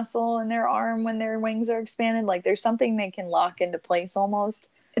that muscle in their arm when their wings are expanded. Like there's something they can lock into place almost.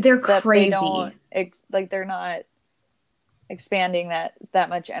 They're crazy. They're not expanding that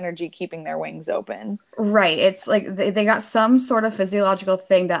much energy, keeping their wings open. Right. It's like they got some sort of physiological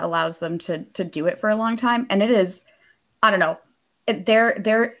thing that allows them to do it for a long time. And it is, I don't know.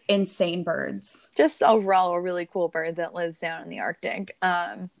 They're insane birds. Just overall a really cool bird that lives down in the Arctic.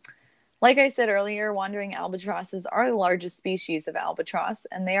 Like I said earlier, wandering albatrosses are the largest species of albatross,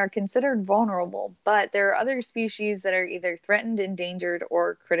 and they are considered vulnerable. But there are other species that are either threatened, endangered,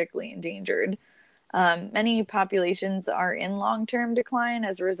 or critically endangered. Many populations are in long-term decline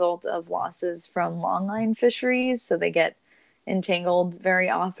as a result of losses from longline fisheries, so they get entangled very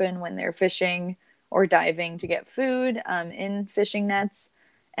often when they're fishing or diving to get food in fishing nets.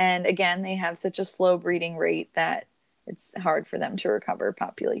 And again, they have such a slow breeding rate that it's hard for them to recover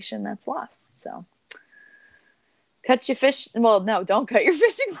population that's lost. So cut your fish. Well, no, don't cut your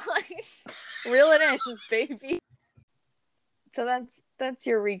fishing line. Reel it in, baby. So that's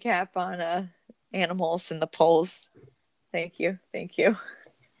your recap on animals and the poles. Thank you.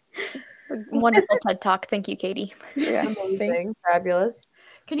 Wonderful TED Talk. Thank you, Katie. Yeah, Amazing. Fabulous.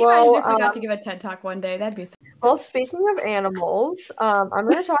 Can you imagine if we got to give a TED Talk one day? That'd be so Well, speaking of animals, I'm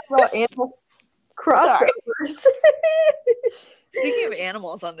going to talk about animal crossovers. Speaking of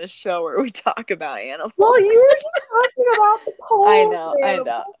animals on this show where we talk about animals. Well, you were just talking about the pole. I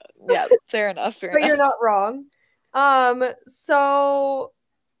know. Yeah, fair enough. But you're not wrong. So,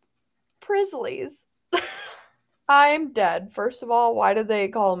 Prisleys. I'm dead. First of all, why did they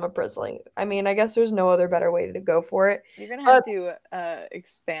call him a Prisley? I mean, I guess there's no other better way to go for it. You're gonna have to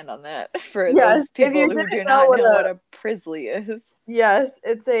expand on that for Yes, those if you people who didn't do know not what know a- what a Prisley is. Yes,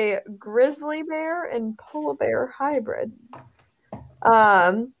 it's a grizzly bear and polar bear hybrid.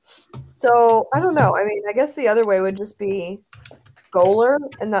 So I don't know. I mean, I guess the other way would just be Goler,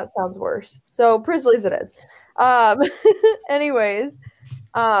 and that sounds worse. So Prisleys it is. Anyways,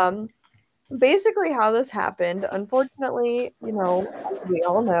 basically how this happened, unfortunately, as we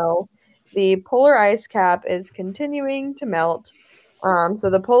all know, the polar ice cap is continuing to melt. So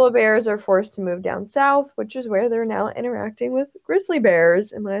the polar bears are forced to move down south, which is where they're now interacting with grizzly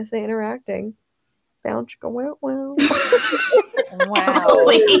bears. And when I say interacting, bounce go wow wow.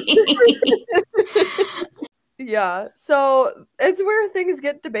 Wow. Yeah, so it's where things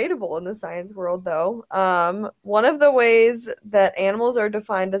get debatable in the science world, though. One of the ways that animals are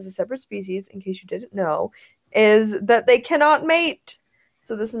defined as a separate species, in case you didn't know, is that they cannot mate.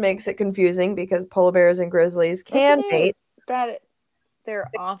 So this makes it confusing because polar bears and grizzlies can Isn't it mate. that their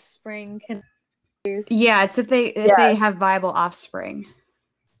offspring can produce? Yeah, it's if they have viable offspring.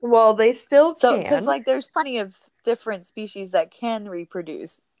 Well, they still So, can. because like there's plenty of different species that can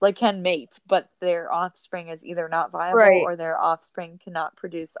reproduce, like can mate, but their offspring is either not viable Right. or their offspring cannot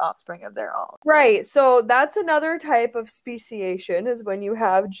produce offspring of their own. Right, so that's another type of speciation, is when you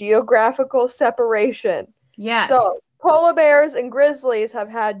have geographical separation. Yes. So polar bears and grizzlies have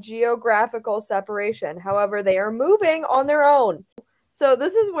had geographical separation. However, they are moving on their own. So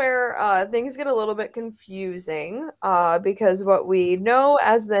this is where things get a little bit confusing because what we know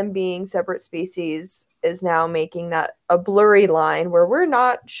as them being separate species is now making that a blurry line where we're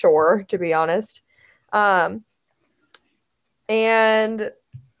not sure, to be honest. But they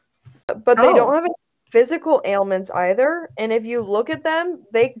don't have any physical ailments either. And if you look at them,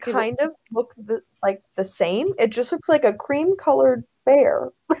 they kind of look like the same. It just looks like a cream-colored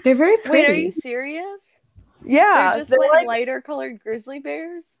bear. They're very pretty. Wait, are you serious? Yeah, They're just like lighter colored grizzly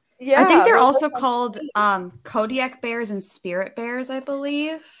bears? Yeah, I think they're also called Kodiak bears and spirit bears, I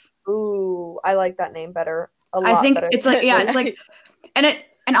believe. Ooh, I like that name better. I think better. it's like, yeah, it's like,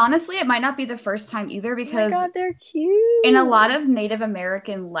 and honestly, it might not be the first time either, because oh my God, they're cute. in a lot of Native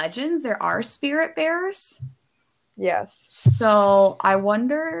American legends, there are spirit bears. Yes. So I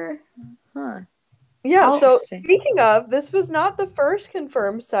wonder. Huh. Yeah, so Interesting. speaking of, this was not the first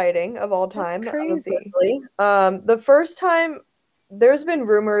confirmed sighting of all time. That's of a crazy. grizzly. The first time, there's been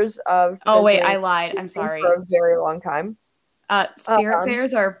rumors of. Oh wait, I grizzlies lied. I'm sorry. For a very long time. Spirit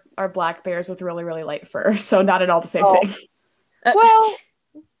bears are black bears with really, really light fur, so not at all the same Oh. thing. Well,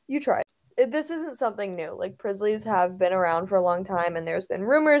 you tried. This isn't something new. Like, Prisleys have been around for a long time, and there's been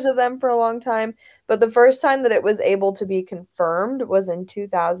rumors of them for a long time. But the first time that it was able to be confirmed was in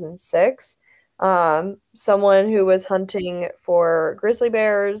 2006. Someone who was hunting for grizzly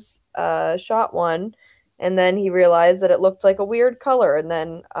bears shot one, and then he realized that it looked like a weird color, and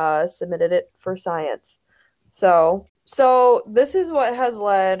then submitted it for science. So this is what has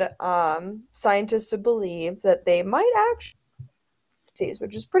led scientists to believe that they might actually,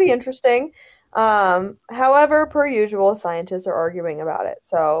 which is pretty interesting. However, per usual, scientists are arguing about it,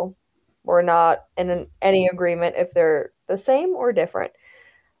 so we're not in any agreement if they're the same or different.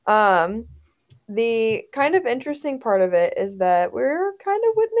 The kind of interesting part of it is that we're kind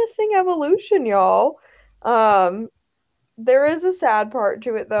of witnessing evolution, y'all. There is a sad part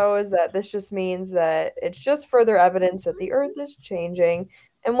to it, though, is that this just means that it's just further evidence that the Earth is changing,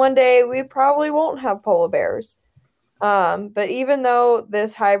 and one day we probably won't have polar bears. But even though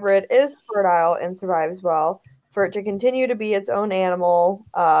this hybrid is fertile and survives well, for it to continue to be its own animal,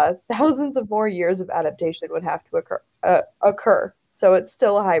 thousands of more years of adaptation would have to occur. So it's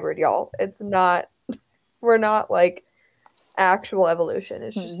still a hybrid, y'all. It's not, we're not like actual evolution.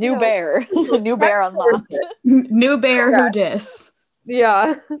 It's just new bear. New bear unlocked. New bear who dis.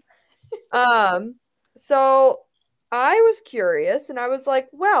 Yeah. So I was curious and I was like,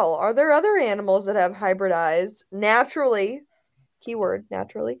 well, are there other animals that have hybridized naturally, keyword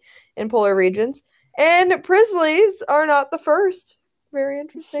naturally, in polar regions? And Prisleys are not the first. Very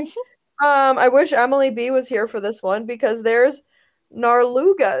interesting. I wish Emily B was here for this one because there's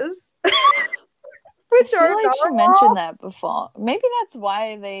Narlugas, which I feel are like she mentioned that before. Maybe that's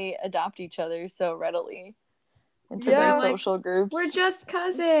why they adopt each other so readily into their social groups. We're just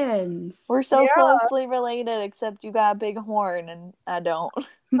cousins. We're so closely related, except you got a big horn and I don't.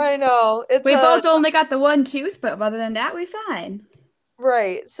 I know. We both only got the one tooth, but other than that, we fine.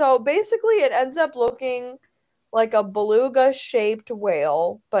 Right. So basically, it ends up looking like a beluga-shaped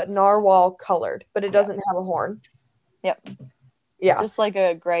whale, but narwhal colored, but it doesn't have a horn. Yep. Yeah. Just like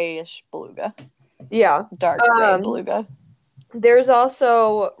a grayish beluga. Yeah. Dark gray beluga. There's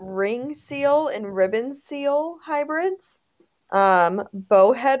also ring seal and ribbon seal hybrids,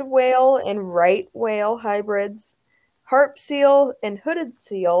 bowhead whale and right whale hybrids, harp seal and hooded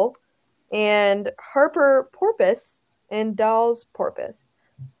seal, and Harper porpoise and Dall's porpoise.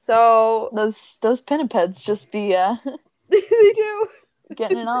 So those pinnipeds just be they do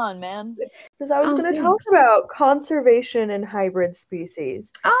getting it on, man. because I was going to talk thanks. about conservation and hybrid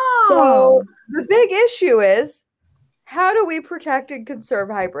species. Oh, So the big issue is, how do we protect and conserve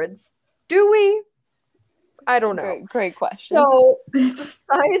hybrids? Do we? I don't know. Great question. So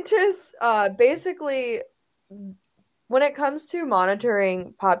scientists basically, when it comes to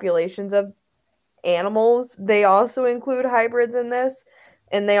monitoring populations of animals, they also include hybrids in this,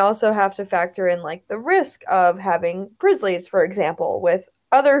 and they also have to factor in like the risk of having prislies, for example, with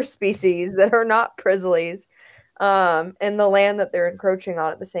other species that are not prislies, and the land that they're encroaching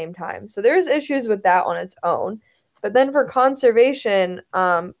on at the same time. So there's issues with that on its own. But then for conservation,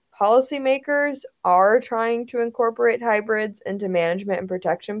 policymakers are trying to incorporate hybrids into management and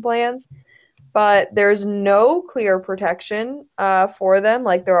protection plans, but there's no clear protection for them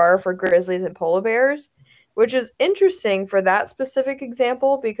like there are for grizzlies and polar bears, which is interesting for that specific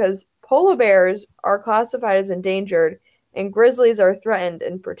example because polar bears are classified as endangered and grizzlies are threatened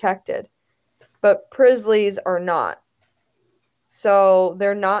and protected, but prislies are not. So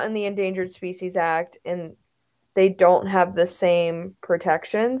they're not in the Endangered Species Act, and they don't have the same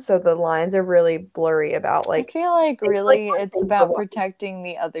protection, so the lines are really blurry about I like feel like really one it's thing for about one. protecting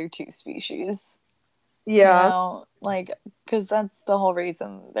the other two species. Yeah, You know, like, because that's the whole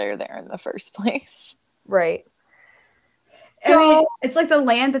reason they're there in the first place. right. I mean, So it's like the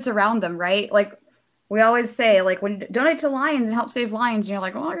land that's around them, right? Like we always say, like when you donate to lions and help save lions, and you're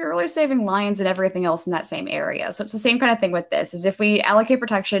like, well, you're really saving lions and everything else in that same area. So it's the same kind of thing with this. Is if we allocate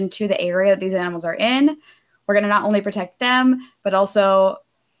protection to the area that these animals are in, we're going to not only protect them, but also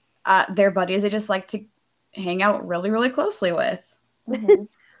their buddies they just like to hang out really, really closely with.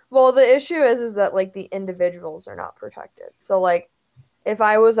 well, the issue is that like the individuals are not protected. So like if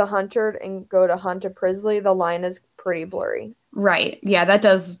I was a hunter and go to hunt a prisley, the line is pretty blurry. Right. Yeah,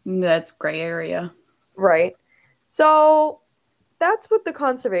 that's gray area. Right. So that's what the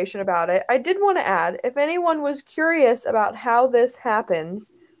conservation about it. I did want to add, if anyone was curious about how this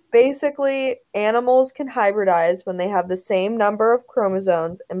happens, basically animals can hybridize when they have the same number of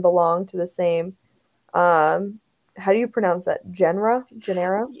chromosomes and belong to the same how do you pronounce that? Genera?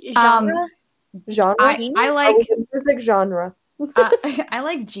 Genre? Genre? I like music genre. I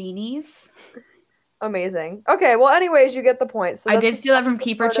like genies. Amazing. Okay, well anyways, you get the point. So I that's did steal that from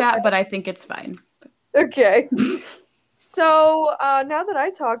Keeper Chat, but I think it's fine. Okay. So now that I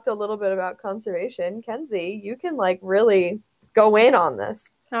talked a little bit about conservation, Kenzie, you can like really go in on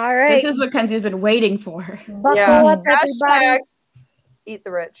this. All right. This is what Kenzie's been waiting for. Buckle up, everybody. Hashtag eat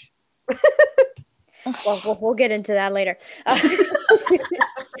the rich. Well, we'll get into that later.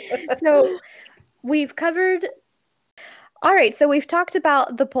 So we've covered. All right, so we've talked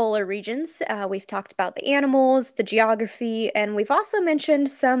about the polar regions, we've talked about the animals, the geography, and we've also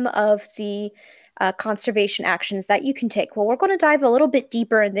mentioned some of the conservation actions that you can take. Well, we're going to dive a little bit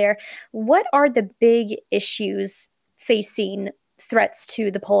deeper in there. What are the big issues facing threats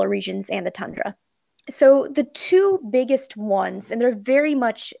to the polar regions and the tundra? So the two biggest ones, and they're very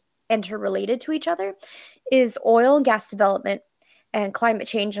much interrelated to each other, is oil and gas development and climate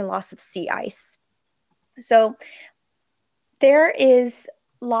change and loss of sea ice. So there is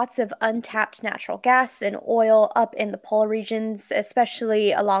lots of untapped natural gas and oil up in the polar regions,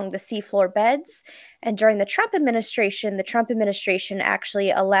 especially along the seafloor beds. And during the Trump administration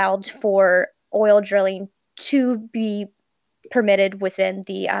actually allowed for oil drilling to be permitted within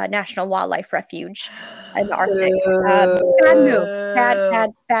the National Wildlife Refuge in the Arctic. Bad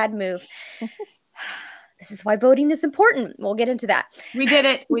move. Bad move. This is why voting is important. We'll get into that. We did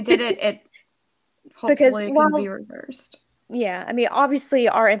it. It hopefully can be reversed. Yeah, I mean, obviously,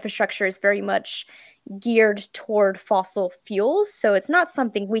 our infrastructure is very much geared toward fossil fuels, so it's not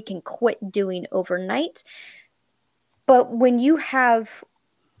something we can quit doing overnight. But when you have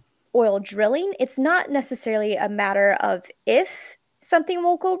oil drilling, it's not necessarily a matter of if something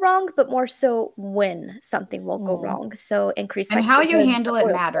will go wrong, but more so when something will go wrong. So increase and how you handle it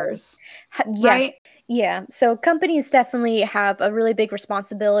matters. Yes. Right? Yeah. So companies definitely have a really big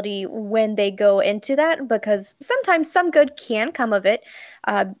responsibility when they go into that, because sometimes some good can come of it.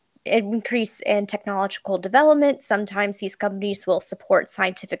 Increase in technological development. Sometimes these companies will support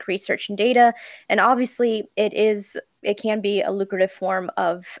scientific research and data. And obviously it can be a lucrative form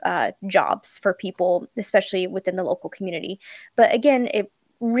of jobs for people, especially within the local community. But again, it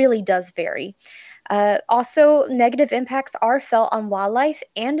really does vary. Also, negative impacts are felt on wildlife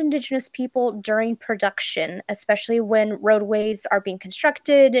and indigenous people during production, especially when roadways are being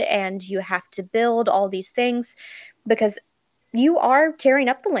constructed and you have to build all these things, because you are tearing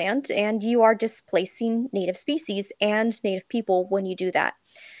up the land and you are displacing native species and native people when you do that.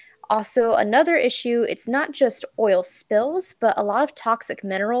 Also, another issue, it's not just oil spills, but a lot of toxic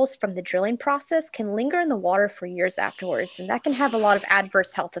minerals from the drilling process can linger in the water for years afterwards, and that can have a lot of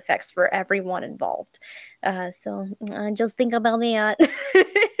adverse health effects for everyone involved. So just think about that.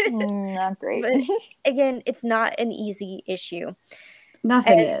 Not great. But again, it's not an easy issue.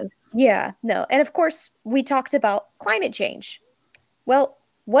 Nothing is. Yeah, no. And of course, we talked about climate change. Well,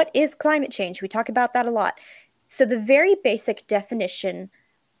 what is climate change? We talk about that a lot. So the very basic definition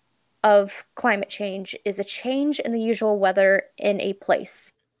of climate change is a change in the usual weather in a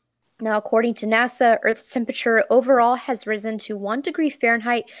place. Now, according to NASA, Earth's temperature overall has risen to 1 degree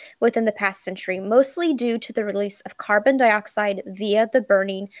Fahrenheit within the past century, mostly due to the release of carbon dioxide via the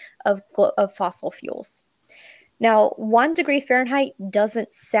burning of fossil fuels. Now, 1 degree Fahrenheit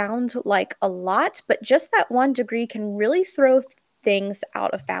doesn't sound like a lot, but just that 1 degree can really throw things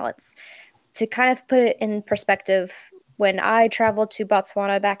out of balance. To kind of put it in perspective, when I traveled to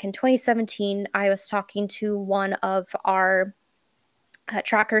Botswana back in 2017, I was talking to one of our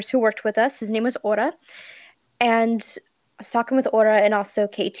trackers who worked with us. His name was Ora. And I was talking with Ora and also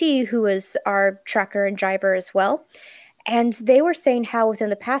KT, who is our tracker and driver as well. And they were saying how within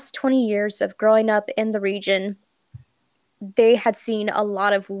the past 20 years of growing up in the region, they had seen a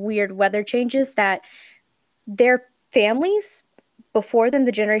lot of weird weather changes that their families before them,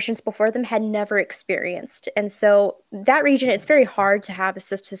 the generations before them, had never experienced. And so that region, it's very hard to have a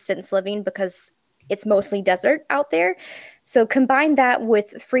subsistence living because it's mostly desert out there. So combine that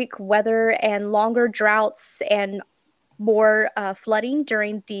with freak weather and longer droughts and more flooding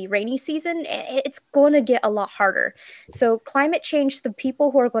during the rainy season, it's going to get a lot harder. So climate change, the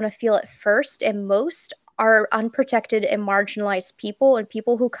people who are going to feel it first and most are unprotected and marginalized people and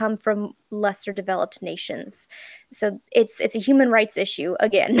people who come from lesser developed nations. So it's a human rights issue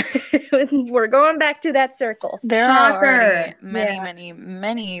again. We're going back to that circle. There are already Shocker.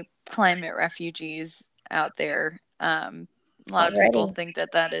 many climate refugees out there. A lot of people think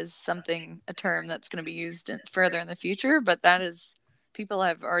that is a term that's going to be used further in the future, but that is, people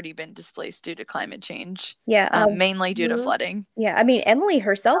have already been displaced due to climate change. Yeah. Mainly due to flooding. Yeah. I mean, Emily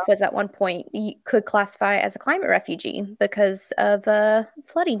herself was at one point, could classify as a climate refugee because of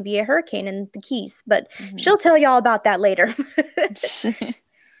flooding via hurricane in the Keys, but she'll tell y'all about that later.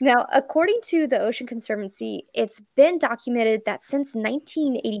 Now, according to the Ocean Conservancy, it's been documented that since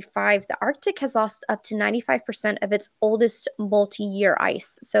 1985, the Arctic has lost up to 95% of its oldest multi-year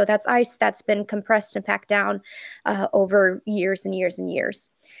ice. So that's ice that's been compressed and packed down over years and years and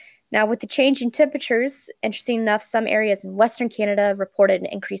years. Now, with the change in temperatures, interesting enough, some areas in Western Canada reported an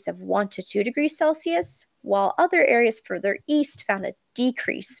increase of 1 to 2 degrees Celsius, while other areas further east found a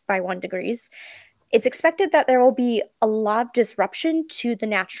decrease by 1 degree. It's expected that there will be a lot of disruption to the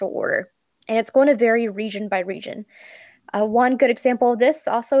natural order, and it's going to vary region by region. One good example of this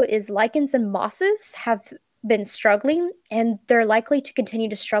also is lichens and mosses have been struggling, and they're likely to continue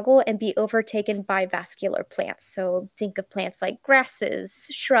to struggle and be overtaken by vascular plants. So think of plants like grasses,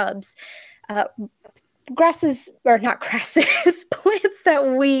 shrubs, plants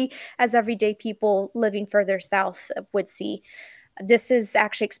that we as everyday people living further south would see. This is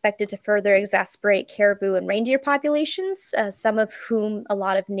actually expected to further exacerbate caribou and reindeer populations, some of whom a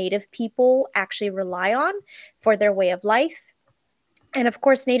lot of native people actually rely on for their way of life. And of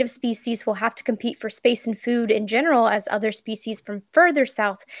course, native species will have to compete for space and food in general as other species from further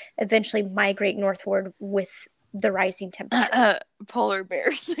south eventually migrate northward with the rising temperature. Polar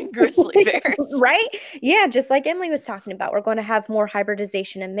bears and grizzly bears. Right? Yeah, just like Emily was talking about. We're going to have more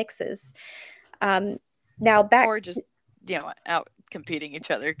hybridization and mixes. Now back... Or just... out competing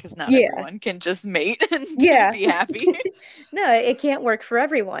each other, because not everyone can just mate and be happy. No, it can't work for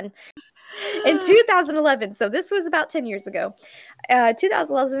everyone. In 2011, so this was about 10 years ago,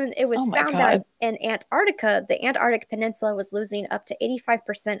 2011, it was found that in Antarctica, the Antarctic Peninsula was losing up to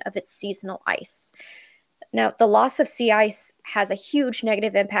 85% of its seasonal ice. Now, the loss of sea ice has a huge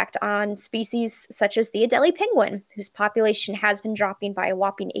negative impact on species such as the Adelie penguin, whose population has been dropping by a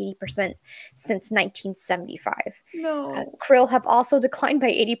whopping 80% since 1975. No. Krill have also declined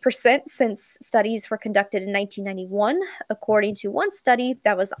by 80% since studies were conducted in 1991, according to one study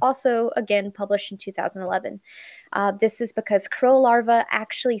that was also, again, published in 2011. This is because krill larvae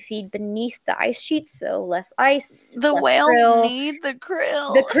actually feed beneath the ice sheet, so less ice. The whales need the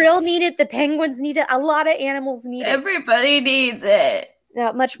krill. The krill need it. The penguins need it. A lot of animals need it. Everybody needs it.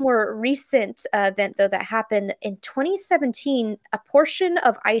 Now, a much more recent event, though, that happened in 2017, a portion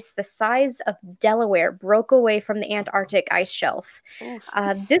of ice the size of Delaware broke away from the Antarctic ice shelf.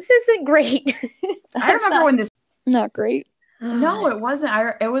 This isn't great. I remember when this. Not great. No, it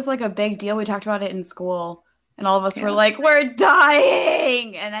wasn't. It was like a big deal. We talked about it in school, and all of us were like, "We're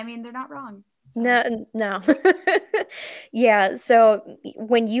dying!" And I mean, they're not wrong. So. No. Yeah, so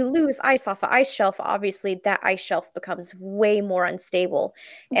when you lose ice off an ice shelf, obviously that ice shelf becomes way more unstable.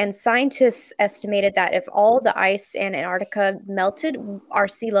 And scientists estimated that if all the ice in Antarctica melted, our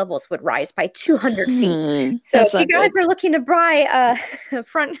sea levels would rise by 200 feet. So if you guys are looking to buy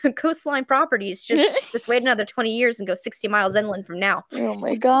front coastline properties, just wait another 20 years and go 60 miles inland from now. Oh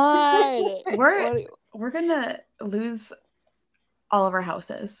my god. We're gonna lose all of our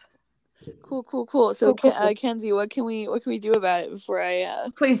houses. Cool. So, Kenzie, what can we do about it before I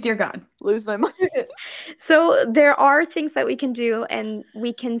please, dear God, lose my mind? So there are things that we can do, and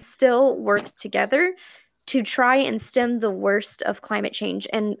we can still work together to try and stem the worst of climate change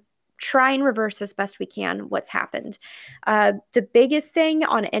and try and reverse as best we can what's happened. The biggest thing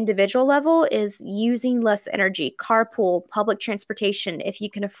on an individual level is using less energy, carpool, public transportation, if you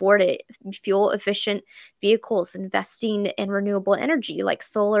can afford it, fuel efficient vehicles, investing in renewable energy like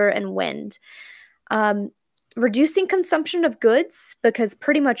solar and wind. Reducing consumption of goods, because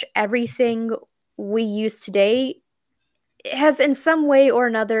pretty much everything we use today has in some way or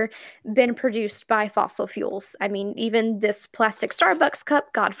another been produced by fossil fuels. I mean, even this plastic Starbucks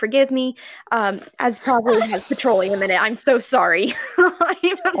cup, God forgive me, as probably has petroleum in it. I'm so sorry.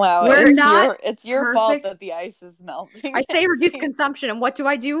 Wow, it's your fault that the ice is melting. I say reduce consumption, and what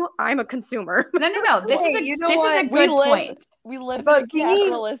do? I'm a consumer. No. This is a good point. We live in a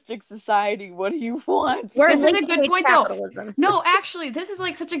capitalistic society. What do you want? This is a good point, though. No, actually, this is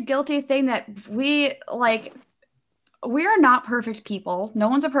like such a guilty thing that we are not perfect people. No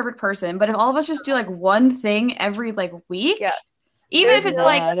one's a perfect person. But if all of us just do like one thing every like week, even if it's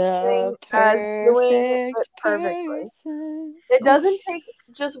like as doing it perfectly, it doesn't take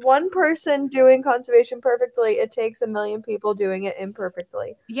just one person doing conservation perfectly. It takes a million people doing it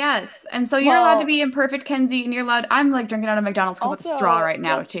imperfectly. Yes, and so you're allowed to be imperfect, Kenzie, and you're allowed. I'm like drinking out of McDonald's cup with a straw right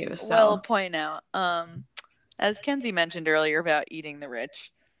now too. So we'll point out, as Kenzie mentioned earlier about eating the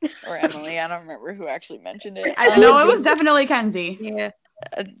rich. Or Emily, I don't remember who actually mentioned it. I know it was definitely Kenzie. Yeah.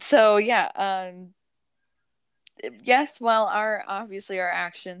 So yes, while our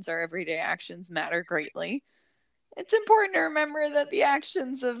actions, our everyday actions matter greatly, it's important to remember that the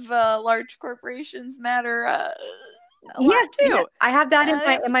actions of large corporations matter a lot too. Yeah. I have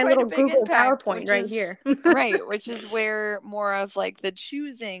that in my little Google PowerPoint right here. Right, which is where more of like the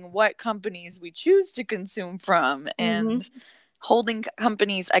choosing what companies we choose to consume from and holding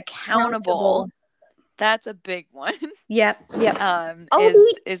companies accountable. That's a big one. Yep.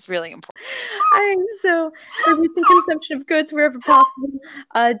 Is really important. So reducing consumption of goods wherever possible.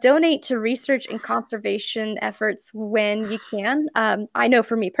 Donate to research and conservation efforts when you can. I know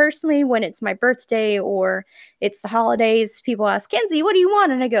for me personally, when it's my birthday or it's the holidays, people ask, Kenzie, what do you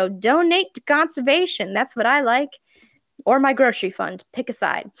want? And I go, donate to conservation. That's what I like. Or my grocery fund. Pick a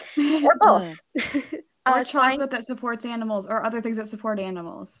side. Or both. Or chocolate that supports animals, or other things that support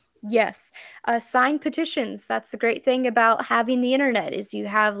animals. Yes. Sign petitions. That's the great thing about having the internet, is you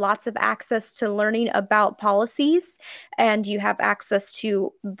have lots of access to learning about policies, and you have access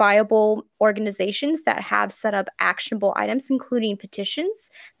to viable organizations that have set up actionable items, including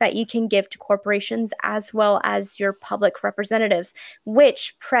petitions that you can give to corporations as well as your public representatives,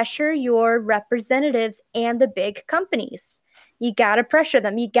 which pressure your representatives and the big companies. You got to pressure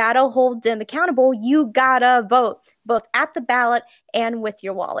them. You got to hold them accountable. You got to vote, both at the ballot and with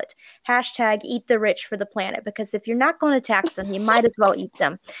your wallet. # eat the rich for the planet, because if you're not going to tax them, you might as well eat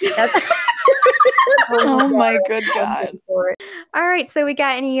them. Oh my good God. All right, so we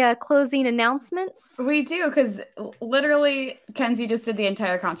got any closing announcements? We do, because literally Kenzie just did the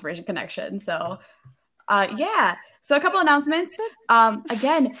entire Conservation Connection. So so a couple announcements.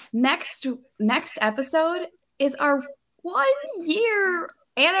 Again, next episode is our 1 year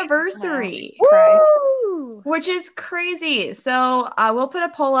anniversary, which is crazy. So we'll put a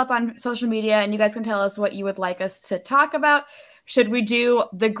poll up on social media, and you guys can tell us what you would like us to talk about. Should we do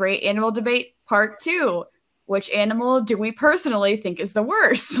the Great Animal Debate Part 2? Which animal do we personally think is the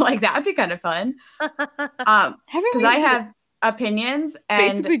worst? Like, that would be kind of fun. Because I have opinions.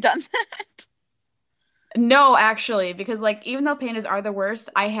 And basically done that. No, actually, because like, even though pandas are the worst,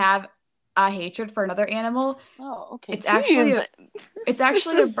 I have a hatred for another animal. Oh, okay. It's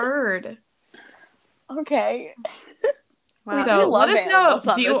actually a bird. Okay. Wow. So let us know.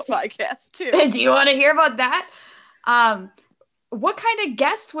 Do you podcast too? Do you want to hear about that? what kind of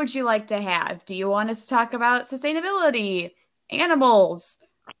guests would you like to have? Do you want us to talk about sustainability, animals,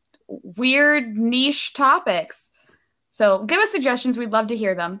 weird niche topics? So give us suggestions. We'd love to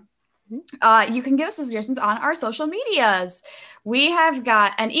hear them. You can give us suggestions on our social medias. We have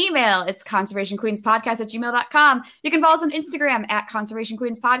got an email. It's conservationqueenspodcast@gmail.com. You can follow us on Instagram at Conservation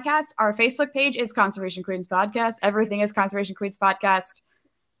Queens Podcast. Our Facebook page is Conservation Queens Podcast. Everything is Conservation Queens Podcast.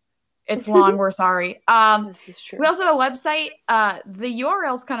 It's long. We're sorry. This is true. We also have a website. The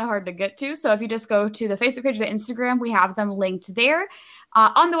URL is kind of hard to get to. So if you just go to the Facebook page or the Instagram, we have them linked there.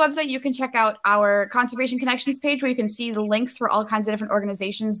 On the website, you can check out our Conservation Connections page where you can see the links for all kinds of different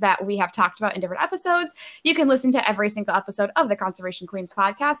organizations that we have talked about in different episodes. You can listen to every single episode of the Conservation Queens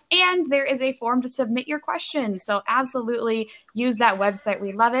podcast, and there is a form to submit your questions. So absolutely use that website.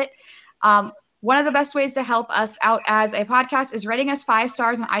 We love it. One of the best ways to help us out as a podcast is rating us 5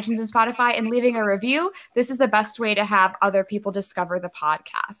 stars on iTunes and Spotify and leaving a review. This is the best way to have other people discover the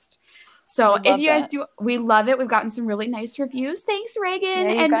podcast. So if you guys do, we love it. We've gotten some really nice reviews. Thanks, Reagan.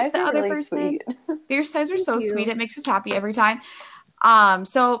 Yeah, you and guys the are other really person. sweet. Your guys are so sweet. It makes us happy every time.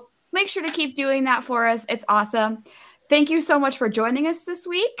 So make sure to keep doing that for us. It's awesome. Thank you so much for joining us this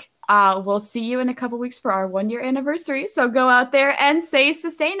week. We'll see you in a couple weeks for our 1-year anniversary. So go out there and stay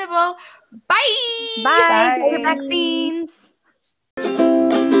sustainable. Bye. Bye. Take your vaccines.